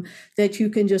potassium that you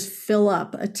can just fill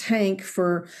up a tank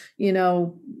for,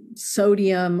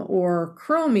 sodium or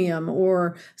chromium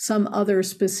or some other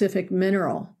specific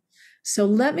mineral. So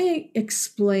let me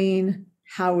explain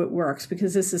how it works,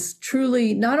 because this is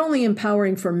truly not only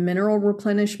empowering for mineral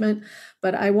replenishment,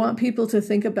 but I want people to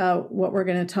think about what we're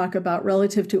going to talk about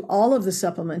relative to all of the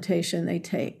supplementation they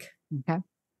take. Okay.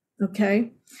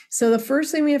 Okay. So the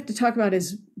first thing we have to talk about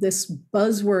is this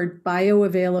buzzword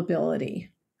bioavailability.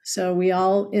 So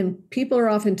people are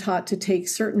often taught to take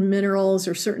certain minerals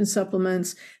or certain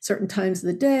supplements certain times of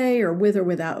the day, or with or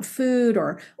without food,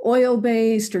 or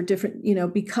oil-based, or different,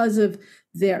 because of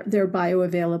their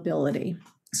bioavailability.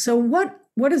 So what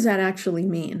does that actually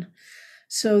mean?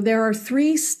 So there are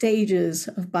 3 stages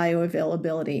of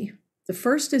bioavailability. The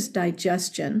first is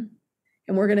digestion,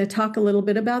 and we're going to talk a little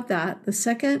bit about that. The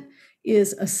second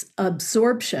is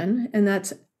absorption, and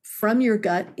that's from your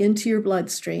gut into your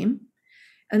bloodstream.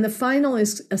 And the final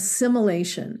is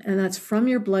assimilation, and that's from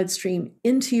your bloodstream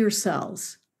into your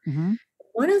cells. Mm-hmm.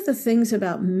 One of the things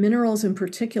about minerals in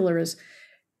particular is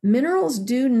minerals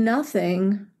do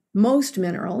nothing. Most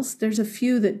minerals, there's a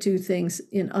few that do things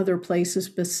in other places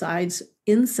besides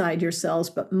inside your cells,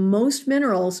 but most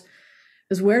minerals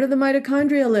is, where do the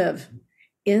mitochondria live?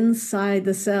 Inside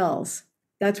the cells.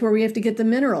 That's where we have to get the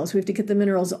minerals. We have to get the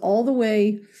minerals all the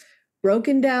way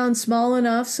broken down small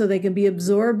enough so they can be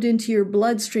absorbed into your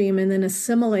bloodstream and then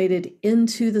assimilated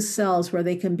into the cells, where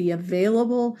they can be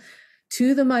available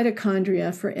to the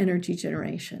mitochondria for energy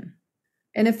generation.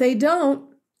 And if they don't,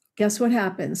 guess what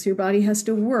happens? Your body has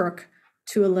to work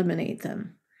to eliminate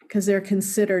them, because they're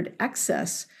considered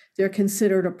excess. They're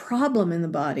considered a problem in the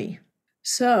body.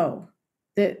 So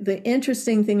the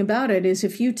interesting thing about it is,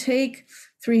 if you take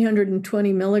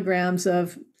 320 milligrams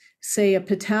of, say, a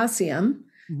potassium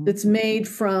that's made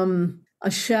from a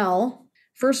shell.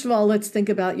 First of all, let's think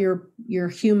about your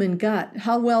human gut.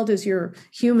 How well does your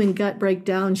human gut break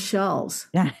down shells?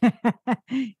 Yeah,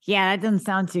 that doesn't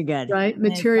sound too good. Right?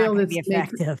 Material that's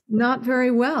effective. Not very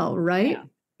well, right? Yeah.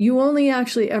 You only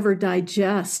actually ever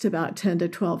digest about 10 to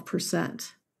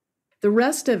 12%. The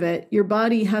rest of it, your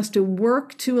body has to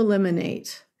work to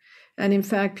eliminate. And in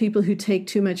fact, people who take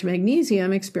too much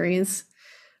magnesium experience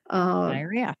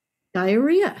diarrhea,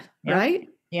 yep. Right?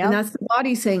 Yeah. And that's the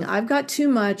body saying, I've got too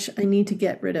much, I need to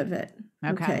get rid of it.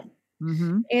 Okay.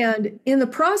 Mm-hmm. And in the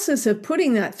process of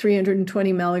putting that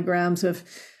 320 milligrams of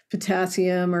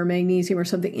potassium or magnesium or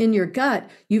something in your gut,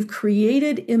 you've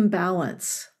created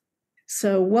imbalance.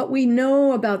 So what we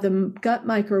know about the gut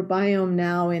microbiome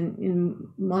now in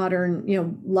modern,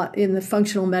 in the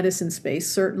functional medicine space,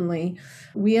 certainly,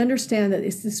 we understand that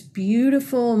it's this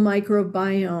beautiful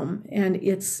microbiome, and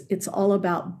it's all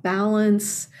about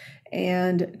balance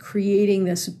and creating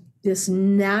this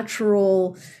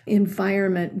natural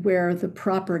environment where the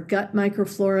proper gut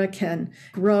microflora can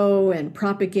grow and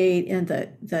propagate, and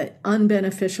the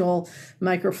unbeneficial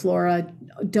microflora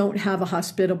don't have a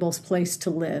hospitable place to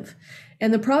live.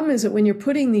 And the problem is that when you're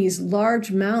putting these large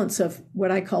amounts of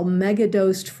what I call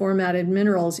megadosed formatted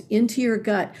minerals into your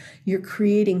gut, you're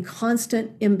creating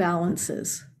constant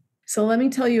imbalances. So let me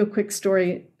tell you a quick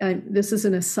story. This is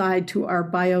an aside to our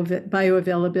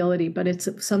bioavailability, but it's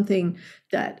something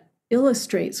that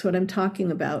illustrates what I'm talking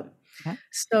about. Okay.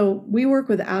 So we work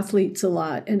with athletes a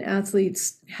lot, and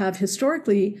athletes have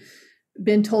historically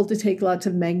been told to take lots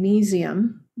of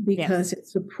magnesium because it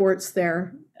supports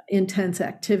their intense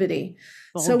activity.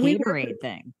 The whole Gatorade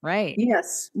thing, right?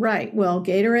 Yes, right. Well,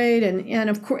 Gatorade and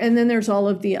of course, and then there's all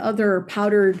of the other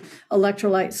powdered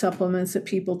electrolyte supplements that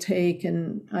people take,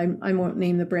 and I won't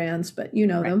name the brands, but you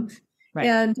know them. Right.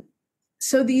 And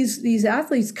so these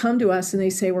athletes come to us and they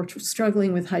say, we're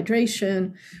struggling with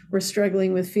hydration, we're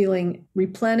struggling with feeling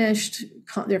replenished,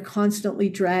 they're constantly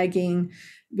dragging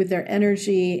with their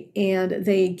energy, and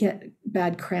they get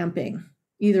bad cramping,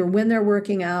 either when they're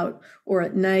working out or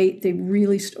at night. They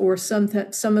really, or some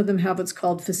of them have what's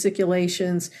called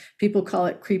fasciculations. People call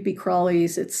it creepy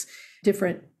crawlies. It's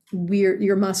different weird,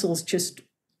 your muscles just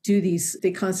do these,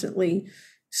 they constantly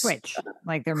switch,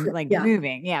 like they're moving,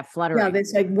 fluttering. Yeah,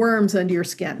 it's like worms under your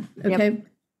skin, okay?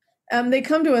 Yep. They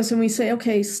come to us and we say,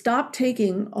 okay, stop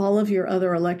taking all of your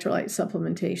other electrolyte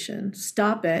supplementation.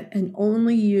 Stop it and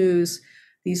only use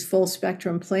these full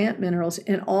spectrum plant minerals,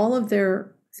 and all of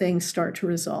their things start to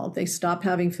resolve. They stop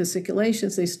having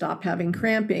fasciculations, they stop having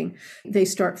cramping, they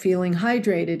start feeling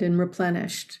hydrated and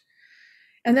replenished.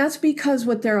 And that's because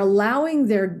what they're allowing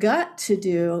their gut to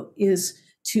do is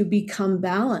to become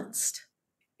balanced.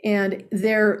 And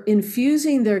they're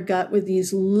infusing their gut with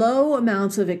these low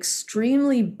amounts of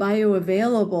extremely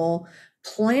bioavailable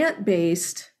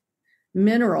plant-based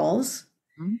minerals.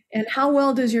 Mm-hmm. And how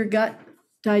well does your gut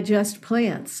digest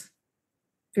plants?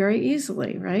 Very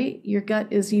easily, right? Your gut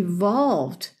is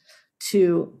evolved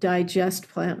to digest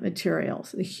plant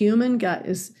materials. The human gut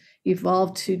is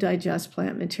evolved to digest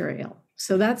plant material.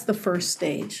 So that's the first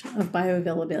stage of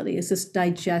bioavailability, is this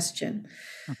digestion.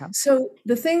 Okay. So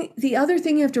the other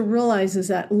thing you have to realize is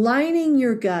that lining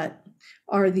your gut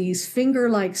are these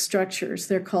finger-like structures.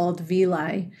 They're called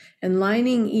villi. And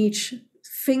lining each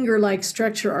finger-like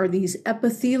structure are these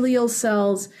epithelial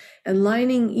cells, and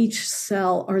lining each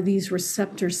cell are these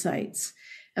receptor sites.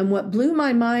 And what blew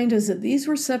my mind is that these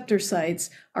receptor sites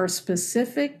are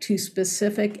specific to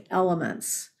specific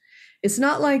elements. It's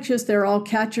not like just they're all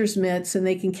catcher's mitts and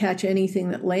they can catch anything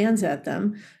that lands at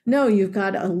them. No, you've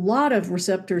got a lot of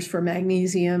receptors for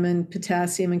magnesium and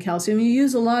potassium and calcium. You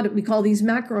use a lot of, we call these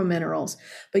macro minerals,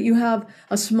 but you have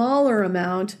a smaller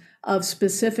amount of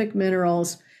specific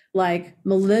minerals like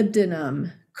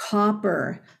molybdenum,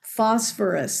 copper,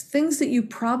 phosphorus, things that you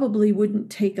probably wouldn't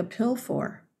take a pill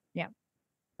for. Yeah.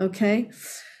 Okay.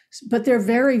 But they're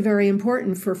very, very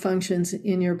important for functions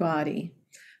in your body.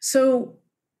 So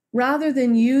rather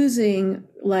than using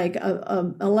like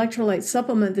a electrolyte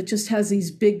supplement that just has these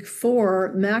big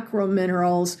 4 macro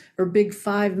minerals or big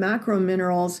 5 macro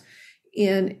minerals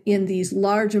in these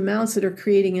large amounts that are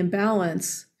creating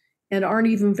imbalance and aren't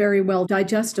even very well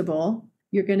digestible,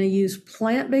 you're going to use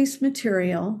plant-based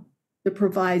material that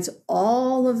provides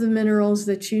all of the minerals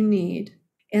that you need.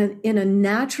 And in a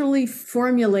naturally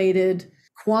formulated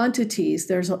quantities,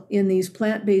 there's in these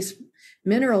plant-based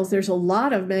minerals, there's a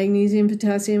lot of magnesium,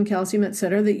 potassium, calcium, et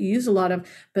cetera, that you use a lot of,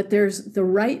 but there's the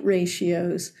right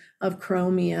ratios of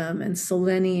chromium and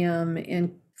selenium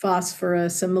and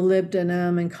phosphorus and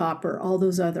molybdenum and copper, all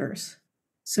those others.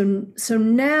 So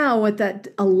now what that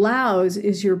allows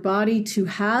is your body to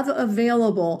have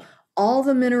available all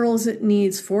the minerals it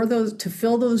needs for those to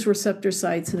fill those receptor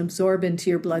sites and absorb into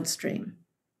your bloodstream.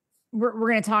 We're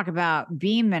going to talk about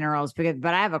B minerals, but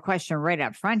I have a question right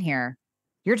up front here.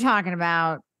 You're talking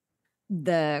about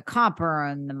the copper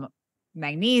and the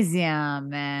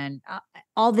magnesium and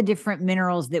all the different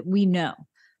minerals that we know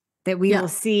that we will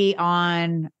see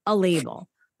on a label,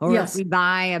 or if we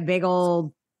buy a big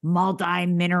old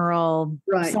multi-mineral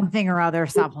something or other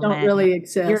supplement. Don't really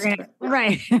exist. You're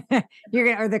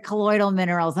gonna, or the colloidal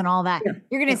minerals and all that. Yeah.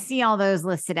 You're going to see all those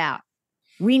listed out.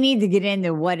 We need to get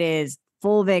into what is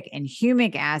fulvic and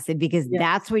humic acid, because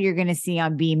that's what you're going to see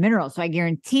on B minerals. So I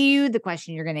guarantee you the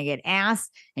question you're going to get asked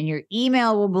and your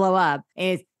email will blow up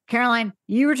is, Caroline,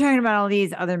 you were talking about all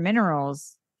these other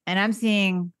minerals and I'm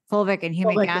seeing fulvic and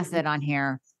humic acid on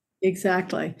here.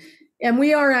 Exactly. And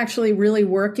we are actually really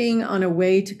working on a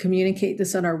way to communicate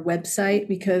this on our website,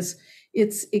 because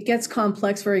it gets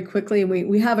complex very quickly. And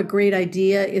we have a great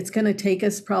idea. It's going to take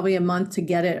us probably a month to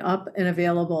get it up and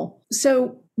available.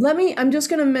 So I'm just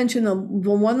going to mention the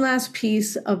one last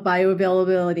piece of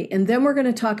bioavailability, and then we're going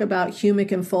to talk about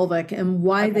humic and fulvic and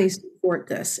why they support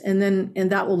this. And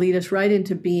that will lead us right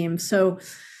into beam. So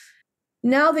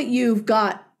now that you've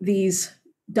got these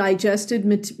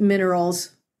digested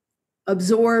minerals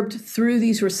absorbed through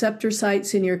these receptor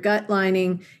sites in your gut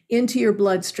lining into your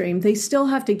bloodstream, they still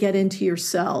have to get into your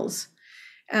cells.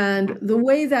 And the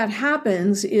way that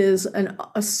happens is,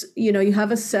 you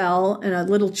have a cell and a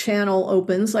little channel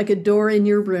opens like a door in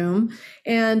your room,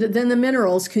 and then the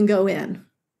minerals can go in.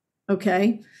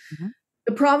 Okay. Mm-hmm.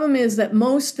 The problem is that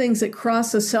most things that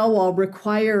cross a cell wall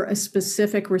require a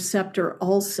specific receptor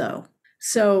also.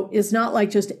 So it's not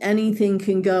like just anything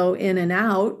can go in and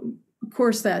out. Of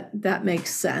course, that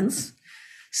makes sense.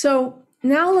 So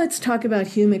now let's talk about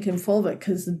humic and fulvic,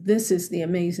 because this is the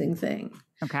amazing thing.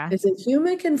 Okay. Is that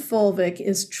humic and fulvic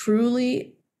is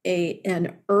truly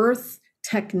an earth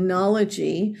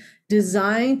technology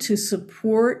designed to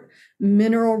support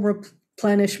mineral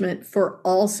replenishment for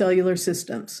all cellular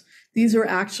systems. These are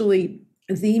actually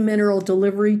the mineral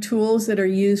delivery tools that are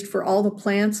used for all the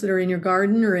plants that are in your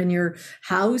garden or in your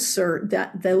house, or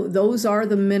those are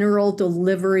the mineral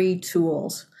delivery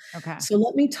tools. Okay. So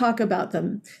let me talk about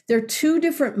them. They're 2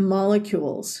 different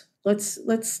molecules.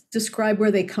 Let's describe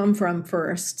where they come from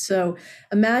first. So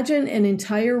imagine an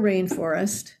entire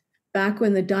rainforest back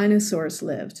when the dinosaurs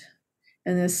lived.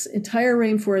 And this entire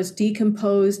rainforest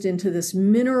decomposed into this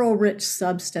mineral-rich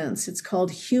substance. It's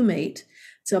called humate.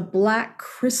 It's a black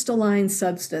crystalline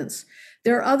substance.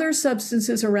 There are other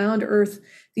substances around Earth.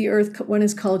 The Earth, one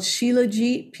is called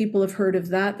shilajit. People have heard of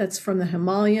that. That's from the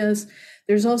Himalayas.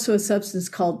 There's also a substance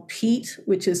called peat,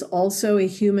 which is also a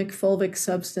humic fulvic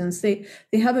substance. They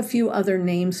have a few other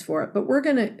names for it, but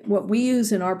what we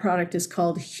use in our product is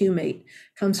called humate.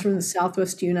 Comes from the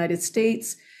Southwest United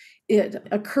States. It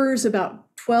occurs about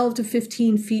 12 to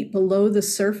 15 feet below the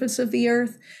surface of the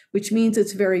earth, which means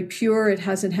it's very pure. It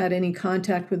hasn't had any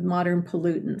contact with modern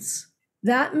pollutants.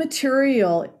 That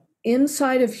material,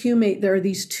 inside of humate, there are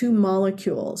these 2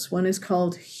 molecules. One is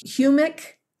called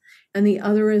humic, and the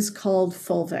other is called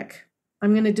fulvic.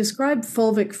 I'm going to describe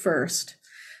fulvic first.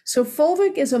 So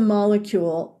fulvic is a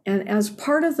molecule, and as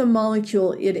part of the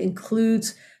molecule, it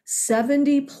includes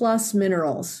 70 plus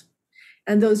minerals.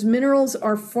 And those minerals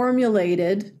are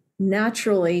formulated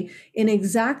naturally in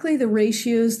exactly the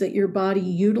ratios that your body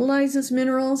utilizes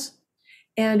minerals,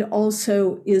 and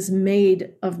also is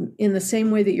made of in the same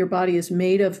way that your body is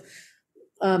made of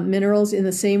minerals in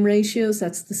the same ratios.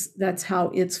 That's how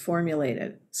it's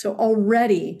formulated. So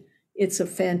already it's a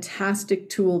fantastic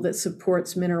tool that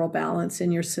supports mineral balance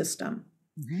in your system.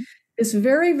 Mm-hmm. This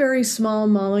very, very small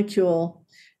molecule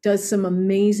does some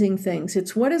amazing things.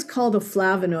 It's what is called a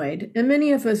flavonoid. And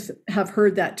many of us have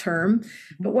heard that term,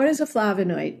 but what is a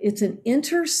flavonoid? It's an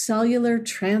intercellular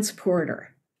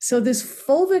transporter. So this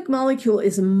fulvic molecule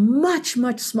is much,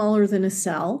 much smaller than a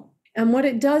cell. And what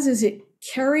it does is it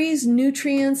carries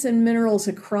nutrients and minerals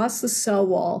across the cell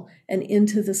wall and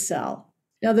into the cell.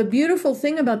 Now, the beautiful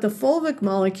thing about the fulvic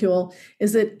molecule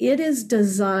is that it is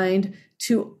designed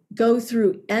to go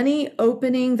through any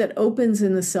opening that opens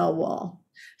in the cell wall.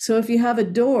 So if you have a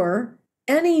door,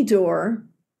 any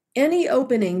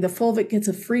opening, the fulvic gets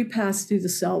a free pass through the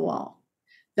cell wall.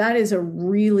 That is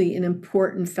an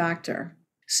important factor.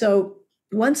 So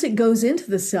once it goes into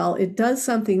the cell, it does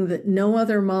something that no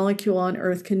other molecule on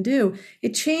Earth can do.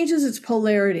 It changes its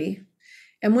polarity.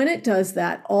 And when it does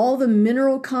that, all the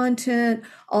mineral content,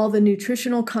 all the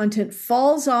nutritional content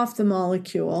falls off the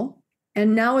molecule,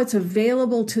 and now it's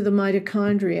available to the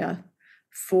mitochondria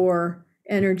for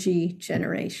energy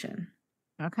generation.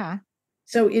 Okay.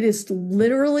 So it is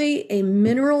literally a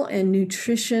mineral and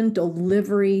nutrition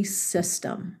delivery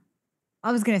system.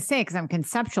 I was going to say, because I'm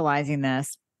conceptualizing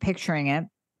this, picturing it,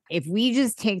 if we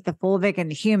just take the fulvic and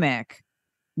the humic,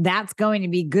 that's going to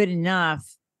be good enough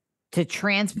to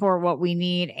transport what we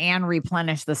need and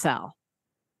replenish the cell.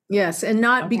 Yes, and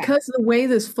because of the way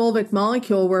this fulvic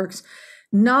molecule works,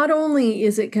 not only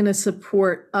is it going to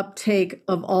support uptake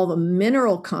of all the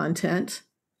mineral content,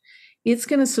 it's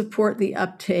going to support the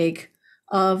uptake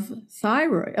of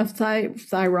thyroid,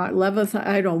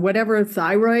 whatever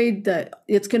thyroid, that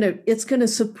it's going to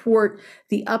support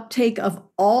the uptake of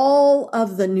all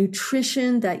of the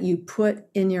nutrition that you put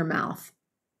in your mouth.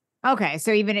 Okay.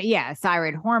 So even,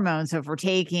 thyroid hormone. So if we're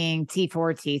taking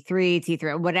T4,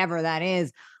 T3, whatever that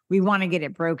is, we want to get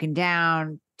it broken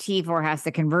down. T4 has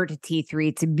to convert to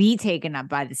T3 to be taken up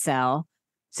by the cell.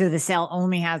 So the cell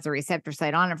only has the receptor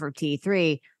site on it for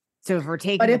T3. So if we're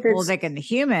taking the fulvic and the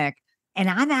humic, and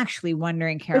I'm actually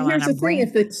wondering, Caroline, but here's the thing: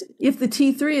 if the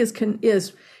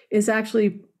T3 is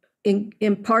actually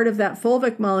in part of that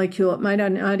fulvic molecule, it might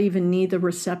not even need the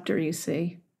receptor. You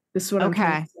see, this is what I'm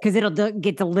trying to say. Because it'll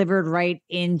get delivered right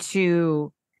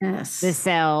into the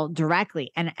cell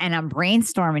directly. And I'm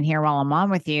brainstorming here while I'm on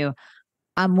with you.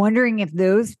 I'm wondering if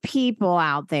those people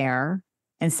out there,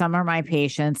 and some are my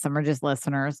patients, some are just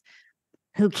listeners,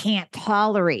 who can't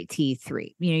tolerate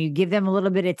T3. You give them a little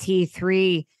bit of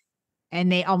T3 and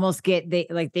they almost get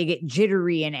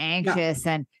jittery and anxious.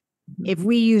 Yeah. And if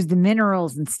we use the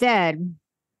minerals instead,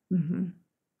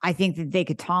 I think that they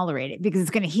could tolerate it because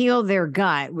it's going to heal their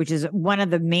gut, which is one of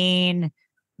the main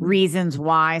reasons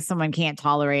why someone can't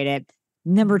tolerate it.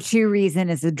 Number 2 reason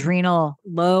is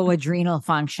low adrenal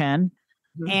function.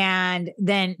 And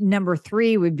then number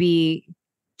 3 would be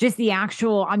just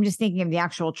I'm just thinking of the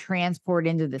actual transport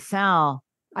into the cell.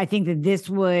 I think that this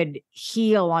would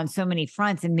heal on so many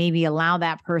fronts and maybe allow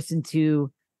that person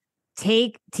to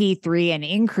take T3 and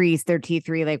increase their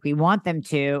T3 like we want them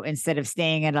to, instead of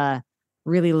staying at a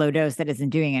really low dose that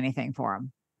isn't doing anything for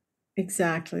them.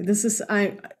 Exactly.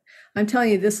 I'm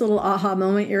telling you, this little aha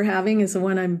moment you're having is the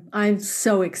one I'm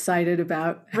so excited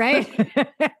about. Right.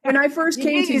 When I first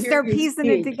came to start piecing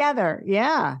it together.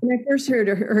 Yeah. When I first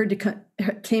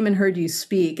came and heard you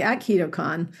speak at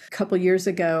KetoCon a couple of years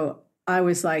ago, I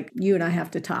was like, you and I have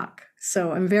to talk.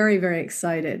 So I'm very, very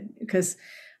excited because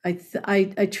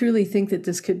I truly think that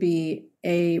this could be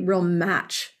a real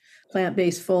match,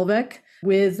 plant-based fulvic,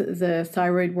 with the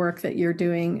thyroid work that you're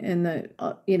doing and the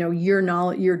your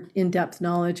knowledge, your in-depth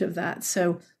knowledge of that.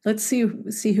 So let's see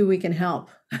who we can help.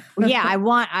 Yeah, I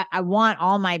want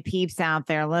all my peeps out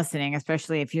there listening,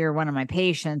 especially if you're one of my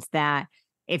patients, that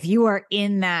if you are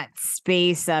in that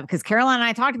space of, because Caroline and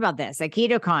I talked about this at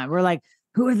KetoCon, we're like,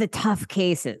 who are the tough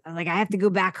cases? I'm like, I have to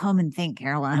go back home and think,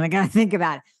 Caroline. I got to think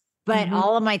about it. But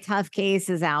all of my tough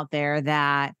cases out there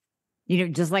that,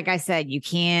 just like I said,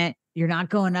 you're not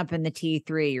going up in the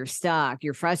T3, you're stuck,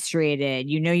 you're frustrated,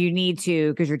 you need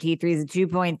to, because your T3 is a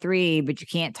 2.3, but you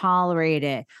can't tolerate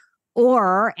it.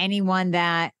 Or anyone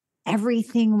that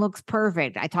everything looks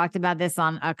perfect. I talked about this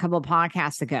on a couple of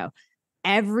podcasts ago.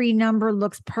 Every number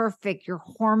looks perfect. Your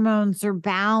hormones are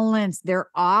balanced. They're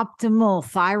optimal.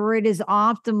 Thyroid is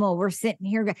optimal. We're sitting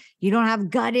here. You don't have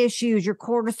gut issues. Your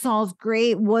cortisol's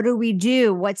great. What do we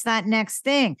do? What's that next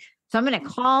thing? So I'm going to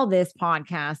call this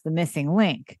podcast The Missing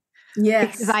Link.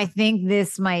 Yes. Because I think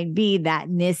this might be that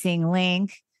missing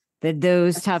link that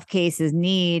those tough cases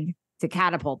need to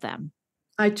catapult them.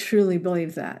 I truly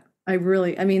believe that. I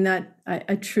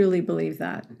truly believe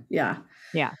that. Yeah.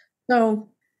 Yeah.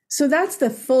 So that's the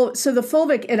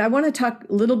fulvic, and I want to talk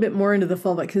a little bit more into the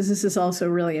fulvic because this is also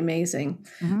really amazing.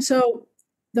 Mm-hmm. So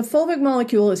the fulvic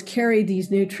molecule has carried these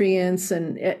nutrients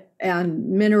and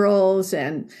minerals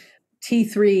and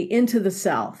T3 into the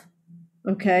cell.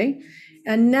 Okay.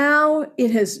 And now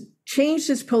it has changed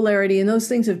its polarity, and those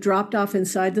things have dropped off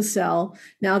inside the cell.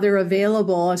 Now they're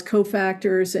available as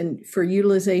cofactors and for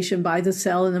utilization by the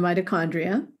cell in the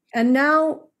mitochondria. And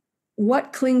now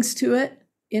what clings to it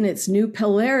in its new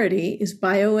polarity is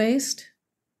biowaste,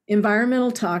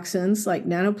 environmental toxins like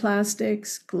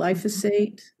nanoplastics,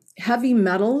 glyphosate, heavy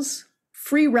metals,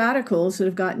 free radicals that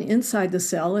have gotten inside the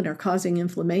cell and are causing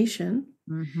inflammation.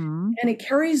 Mm-hmm. And it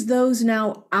carries those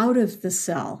now out of the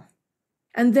cell.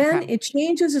 And then it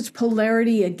changes its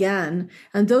polarity again,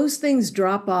 and those things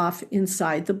drop off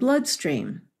inside the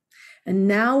bloodstream. And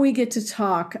now we get to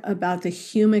talk about the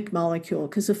humic molecule,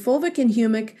 because the fulvic and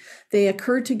humic, they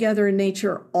occur together in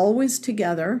nature, always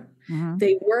together. Mm-hmm.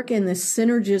 They work in this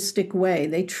synergistic way.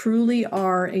 They truly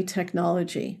are a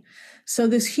technology. So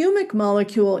this humic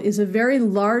molecule is a very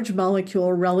large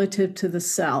molecule relative to the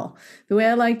cell. The way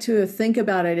I like to think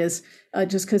about it is,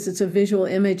 just because it's a visual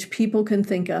image people can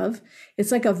think of,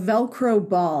 it's like a Velcro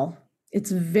ball.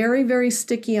 It's very, very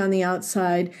sticky on the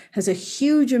outside, has a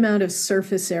huge amount of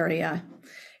surface area,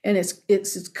 and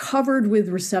it's covered with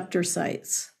receptor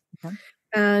sites. Okay.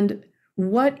 And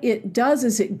what it does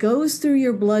is it goes through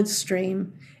your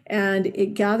bloodstream and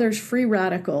it gathers free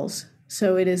radicals.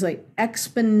 So it is like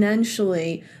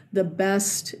exponentially the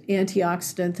best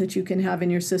antioxidant that you can have in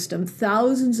your system,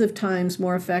 thousands of times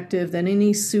more effective than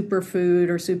any superfood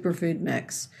or superfood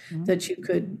mix that you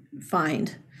could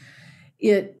find.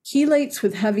 It chelates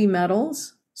with heavy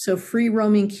metals, so free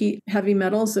roaming heavy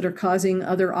metals that are causing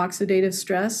other oxidative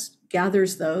stress,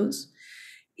 gathers those.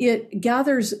 It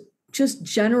gathers just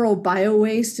general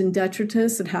biowaste and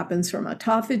detritus that happens from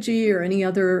autophagy or any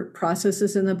other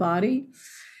processes in the body.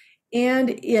 And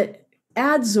it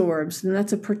adsorbs, and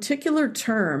that's a particular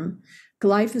term,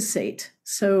 glyphosate.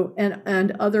 So,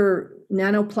 and other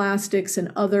nanoplastics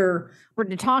and other. We're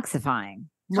detoxifying.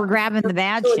 We're grabbing the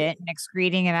bad shit and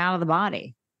excreting it out of the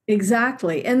body.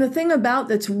 Exactly. And the thing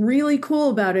that's really cool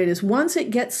about it is once it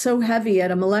gets so heavy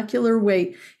at a molecular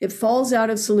weight, it falls out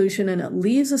of solution and it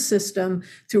leaves the system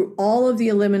through all of the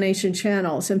elimination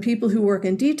channels. And people who work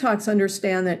in detox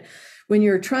understand that when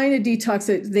you're trying to detox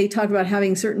it, they talk about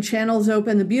having certain channels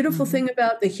open. The beautiful thing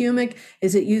about the humic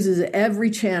is it uses every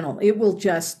channel. It will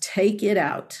just take it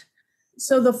out.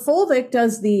 So the fulvic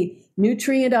does the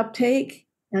nutrient uptake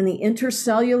and the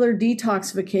intercellular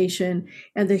detoxification,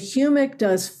 and the humic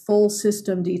does full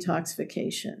system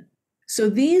detoxification. So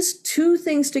these two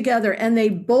things together, and they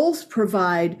both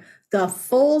provide the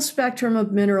full spectrum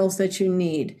of minerals that you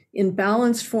need in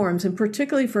balanced forms, and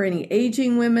particularly for any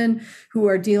aging women who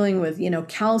are dealing with,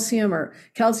 calcium or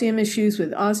calcium issues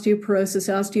with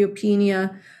osteoporosis,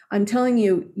 osteopenia. I'm telling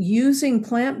you, using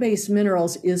plant-based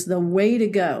minerals is the way to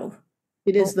go.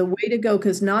 It is the way to go,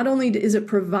 because not only is it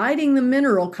providing the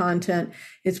mineral content,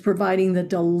 it's providing the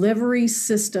delivery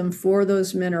system for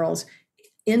those minerals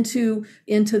into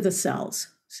the cells.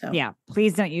 So yeah,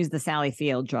 please don't use the Sally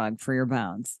Field drug for your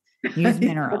bones. Use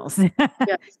minerals. Yes,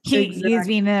 exactly. Use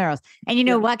minerals. And you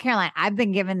know what, Caroline? I've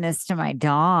been giving this to my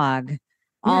dog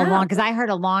all along, because I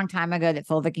heard a long time ago that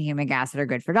fulvic and humic acid are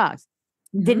good for dogs.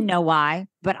 Didn't know why,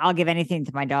 but I'll give anything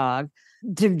to my dog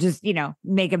to just,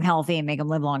 make him healthy and make him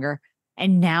live longer.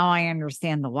 And now I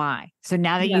understand the why. So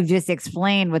now that you've just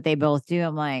explained what they both do,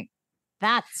 I'm like,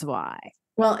 that's why.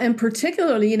 Well, and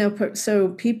particularly, so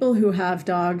people who have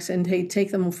dogs and they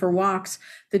take them for walks,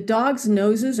 the dogs'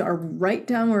 noses are right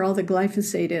down where all the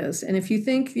glyphosate is. And if you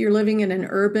think you're living in an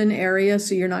urban area,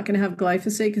 so you're not going to have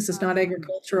glyphosate because it's not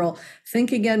agricultural,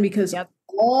 think again, because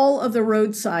all of the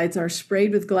roadsides are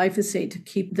sprayed with glyphosate to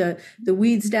keep the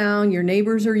weeds down. Your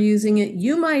neighbors are using it.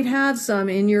 You might have some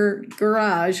in your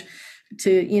garage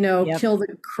to, kill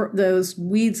those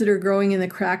weeds that are growing in the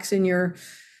cracks in your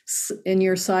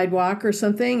sidewalk or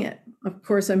something. Of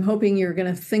course, I'm hoping you're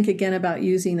going to think again about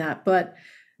using that, but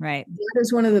that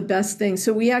is one of the best things.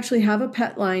 So we actually have a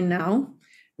pet line now.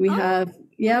 We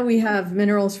have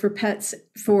minerals for pets,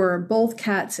 for both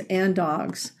cats and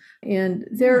dogs. And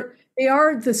they They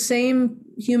are the same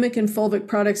humic and fulvic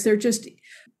products. They're just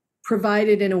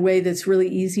provided in a way that's really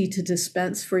easy to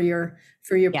dispense for your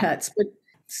pets. But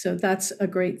so that's a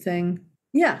great thing.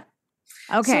 Yeah.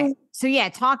 Okay. So yeah,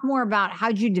 talk more about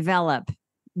how'd you develop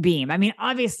Beam? I mean,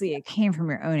 obviously it came from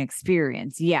your own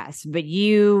experience, yes, but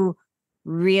you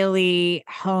really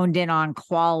honed in on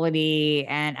quality.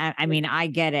 And I mean, I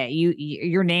get it.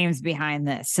 Your name's behind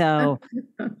this. So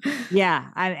yeah.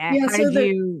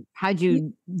 How'd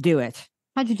you do it?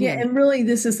 How'd you do it? And really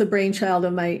this is the brainchild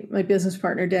of my business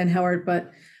partner, Dan Howard.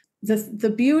 But the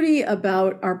beauty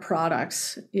about our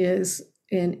products is,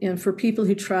 and for people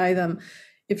who try them,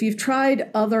 if you've tried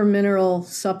other mineral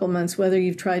supplements, whether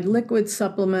you've tried liquid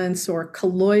supplements or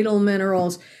colloidal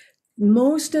minerals,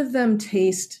 most of them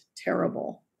taste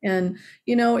terrible. And,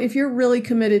 if you're really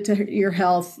committed to your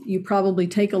health, you probably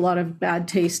take a lot of bad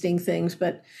tasting things.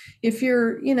 But if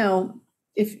you're,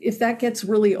 if that gets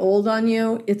really old on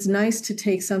you, it's nice to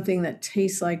take something that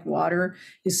tastes like water,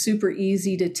 is super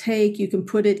easy to take. You can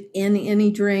put it in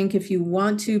any drink if you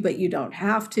want to, but you don't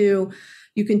have to.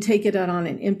 You can take it out on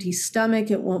an empty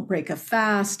stomach. It won't break a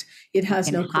fast. It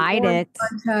has no caloric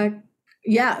contact.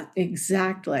 Yeah,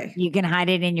 exactly. You can hide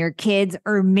it in your kids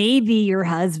or maybe your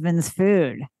husband's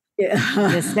food. Yeah.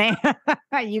 The same.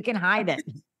 You can hide it.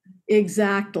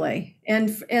 Exactly. And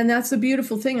that's the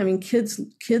beautiful thing. I mean, kids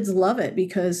love it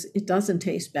because it doesn't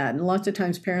taste bad. And lots of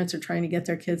times parents are trying to get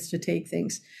their kids to take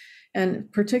things,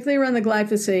 and particularly around the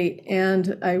glyphosate.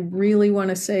 And I really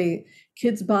want to say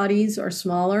kids' bodies are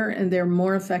smaller and they're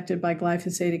more affected by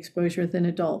glyphosate exposure than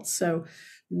adults. So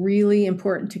really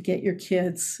important to get your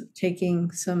kids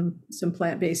taking some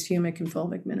plant-based humic and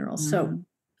fulvic minerals. So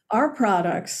our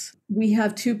products, we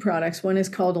have two products. One is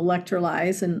called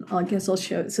electrolytes, and I guess I'll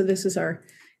show it. So this is our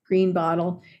green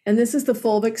bottle, and this is the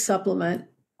fulvic supplement.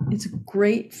 It's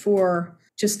great for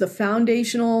just the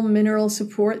foundational mineral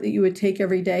support that you would take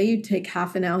every day. You take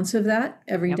half an ounce of that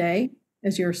every day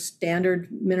as your standard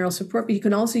mineral support, but you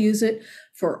can also use it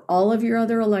for all of your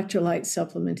other electrolyte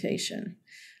supplementation.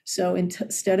 So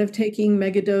instead of taking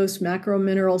megadose macro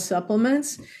mineral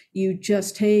supplements, you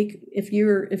just take, if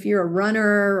you're a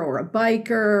runner or a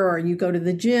biker, or you go to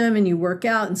the gym and you work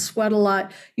out and sweat a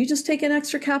lot, you just take an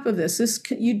extra cap of this.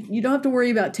 You don't have to worry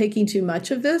about taking too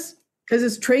much of this because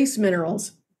it's trace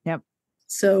minerals. Yep.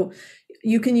 So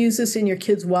you can use this in your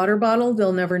kid's water bottle.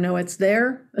 They'll never know it's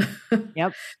there.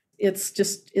 Yep.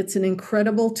 It's an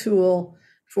incredible tool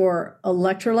for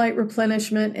electrolyte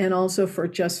replenishment and also for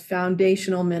just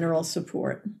foundational mineral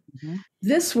support. Mm-hmm.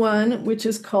 This one, which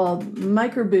is called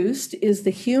MicroBoost, is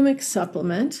the humic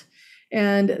supplement.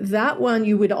 And that one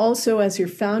you would also, as your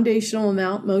foundational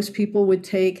amount, most people would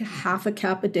take half a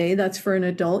cap a day. That's for an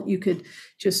adult. You could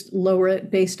just lower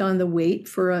it based on the weight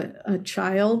for a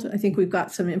child. I think we've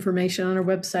got some information on our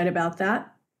website about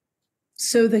that.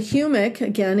 So the humic,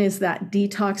 again, is that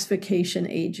detoxification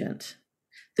agent.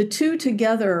 The two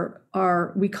together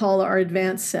we call our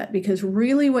advanced set, because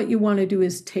really what you want to do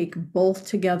is take both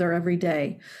together every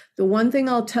day. The one thing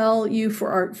I'll tell you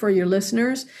for your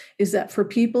listeners is that for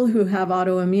people who have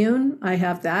autoimmune, I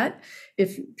have that.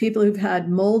 If people who've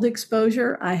had mold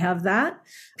exposure, I have that.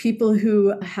 People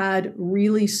who had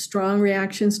really strong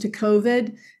reactions to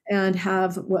COVID and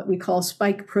have what we call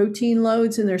spike protein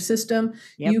loads in their system,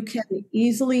 you can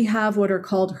easily have what are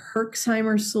called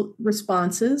Herxheimer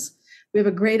responses. We have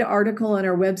a great article on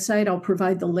our website. I'll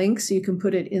provide the link so you can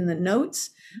put it in the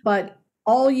notes. But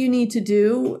all you need to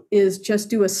do is just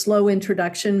do a slow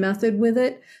introduction method with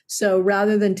it. So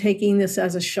rather than taking this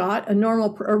as a shot,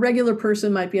 a regular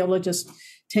person might be able to just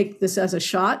take this as a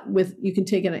shot. You can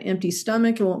take it on an empty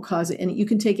stomach. It won't cause it. And you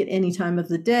can take it any time of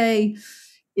the day.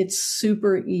 It's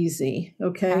super easy.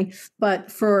 Okay.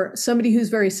 But for somebody who's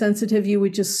very sensitive, you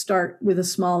would just start with a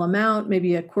small amount,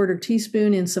 maybe a quarter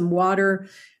teaspoon in some water.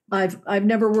 I've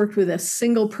never worked with a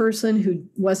single person who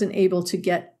wasn't able to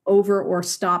get over or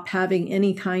stop having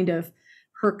any kind of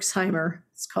Herxheimer.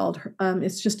 It's called,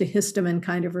 it's just a histamine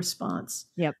kind of response.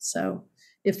 Yep. So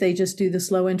if they just do the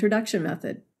slow introduction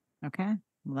method. Okay.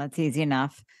 Well, that's easy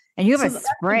enough. And you have a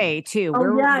spray too.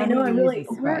 I know.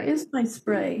 Where is my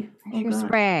spray? Your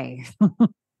spray.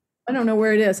 I don't know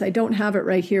where it is. I don't have it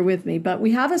right here with me, but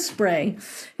we have a spray.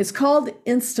 It's called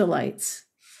Insta-Lights.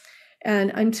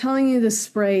 And I'm telling you, this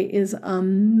spray is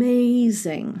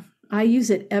amazing. I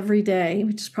use it every day,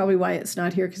 which is probably why it's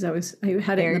not here, because I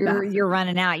had it in the back. You're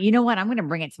running out. You know what? I'm going to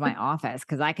bring it to my office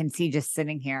because I can see just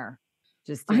sitting here.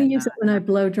 I use it when I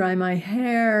blow dry my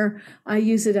hair. I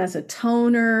use it as a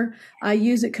toner. I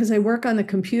use it because I work on the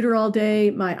computer all day.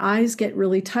 My eyes get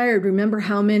really tired. Remember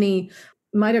how many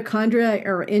mitochondria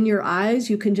are in your eyes,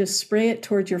 you can just spray it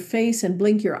towards your face and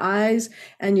blink your eyes,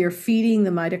 and you're feeding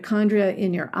the mitochondria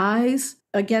in your eyes.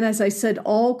 Again, as I said,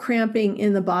 all cramping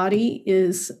in the body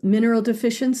is mineral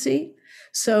deficiency.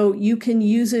 So you can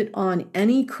use it on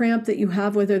any cramp that you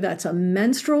have, whether that's a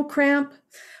menstrual cramp,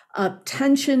 a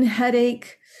tension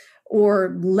headache,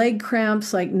 or leg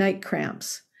cramps like night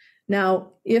cramps.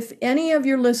 Now, if any of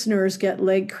your listeners get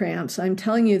leg cramps, I'm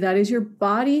telling you, that is your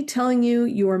body telling you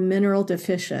you are mineral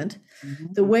deficient.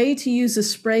 Mm-hmm. The way to use a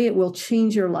spray, it will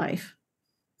change your life.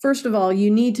 First of all,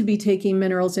 you need to be taking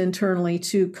minerals internally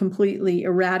to completely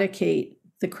eradicate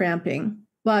the cramping.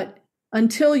 But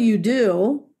until you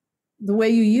do, the way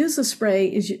you use the spray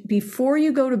is before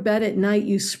you go to bed at night,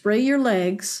 you spray your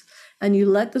legs and you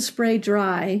let the spray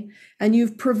dry, and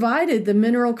you've provided the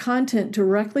mineral content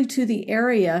directly to the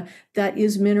area that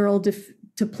is mineral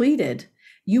depleted.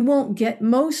 You won't get,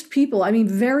 most people, I mean,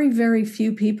 very, very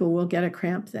few people will get a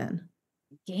cramp then.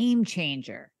 Game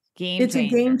changer. It's a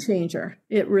game changer.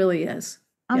 It really is.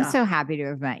 I'm so happy to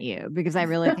have met you, because I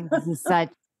really think this is such,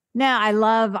 I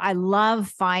love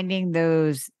finding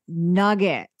those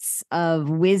nuggets of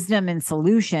wisdom and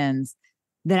solutions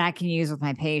that I can use with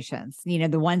my patients. The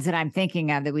ones that I'm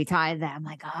thinking of that we tie that I'm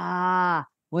like,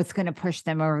 what's going to push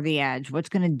them over the edge? What's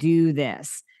going to do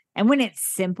this? And when it's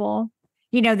simple,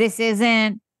 this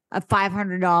isn't a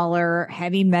 $500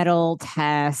 heavy metal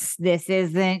test. This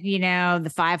isn't,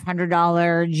 the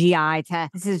 $500 GI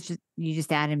test. This is just, you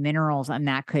just added minerals, and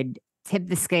that could tip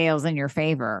the scales in your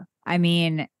favor. I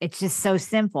mean, it's just so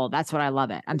simple. That's what I love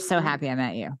it. I'm so happy I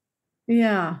met you.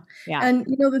 Yeah. And,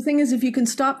 the thing is, if you can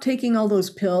stop taking all those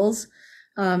pills,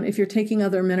 if you're taking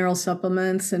other mineral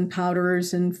supplements and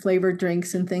powders and flavored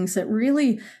drinks and things that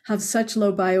really have such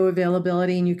low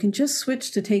bioavailability, and you can just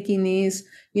switch to taking these,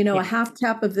 a half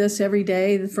cap of this every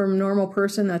day for a normal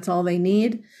person, that's all they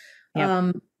need.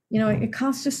 Yep. It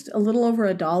costs just a little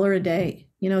over $1 a day.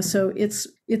 So it's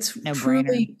no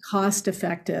truly brainer. Cost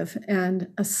effective, and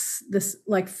this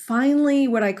like finally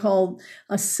what I call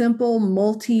a simple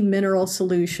multi-mineral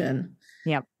solution.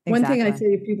 Yep. Exactly. One thing I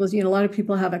say to people is, a lot of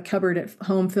people have a cupboard at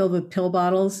home filled with pill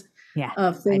bottles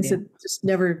of things that just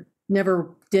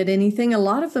never did anything. A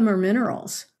lot of them are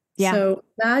minerals. Yeah. So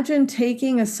imagine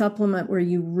taking a supplement where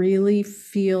you really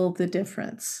feel the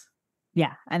difference.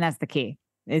 Yeah, and that's the key,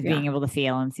 is being able to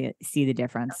feel and see the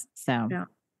difference. So. Yeah.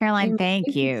 Caroline,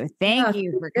 thank you. Thank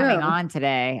you for coming on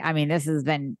today. I mean, this has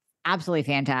been absolutely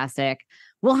fantastic.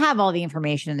 We'll have all the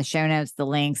information in the show notes, the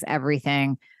links,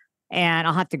 everything. And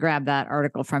I'll have to grab that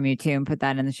article from you too and put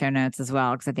that in the show notes as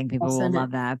well, because I think people will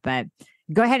love that. But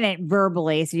go ahead and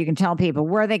verbally, so you can tell people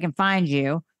where they can find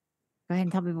you. Go ahead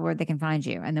and tell people where they can find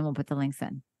you, and then we'll put the links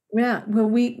in. Yeah, well,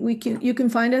 you can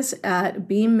find us at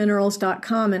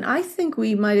beamminerals.com. And I think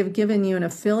we might have given you an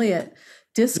affiliate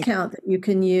discount that you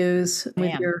can use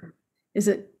with is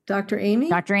it Dr. Amy?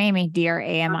 Dr. Amy,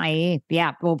 DRAMIE.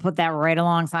 Yeah, we'll put that right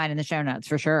alongside in the show notes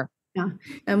for sure. Yeah,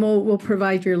 and we'll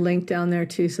provide your link down there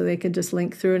too, so they can just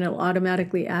link through and it'll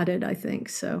automatically add it, I think.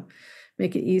 So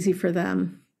make it easy for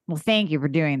them. Well, thank you for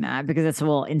doing that, because this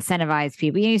will incentivize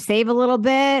people. You save a little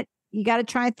bit, you got to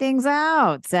try things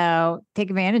out. So take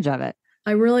advantage of it.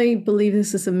 I really believe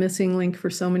this is a missing link for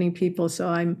so many people. So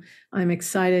I'm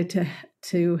excited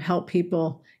to help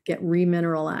people get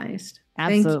remineralized.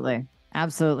 Absolutely.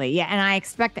 Absolutely. Yeah. And I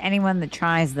expect anyone that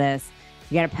tries this,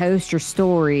 you got to post your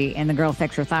story in the Girl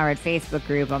Fix Your Thyroid Facebook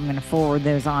group. I'm going to forward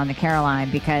those on to Caroline,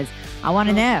 because I want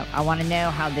to know. I want to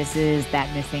know how this is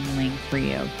that missing link for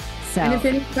you. So, and if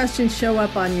any questions show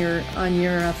up on your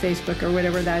Facebook or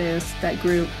whatever that is, that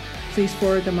group, please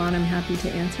forward them on. I'm happy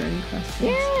to answer any questions.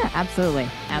 Yeah, absolutely.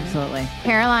 Absolutely.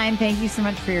 Caroline, thank you so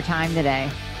much for your time today.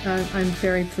 I'm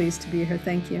very pleased to be here.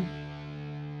 Thank you.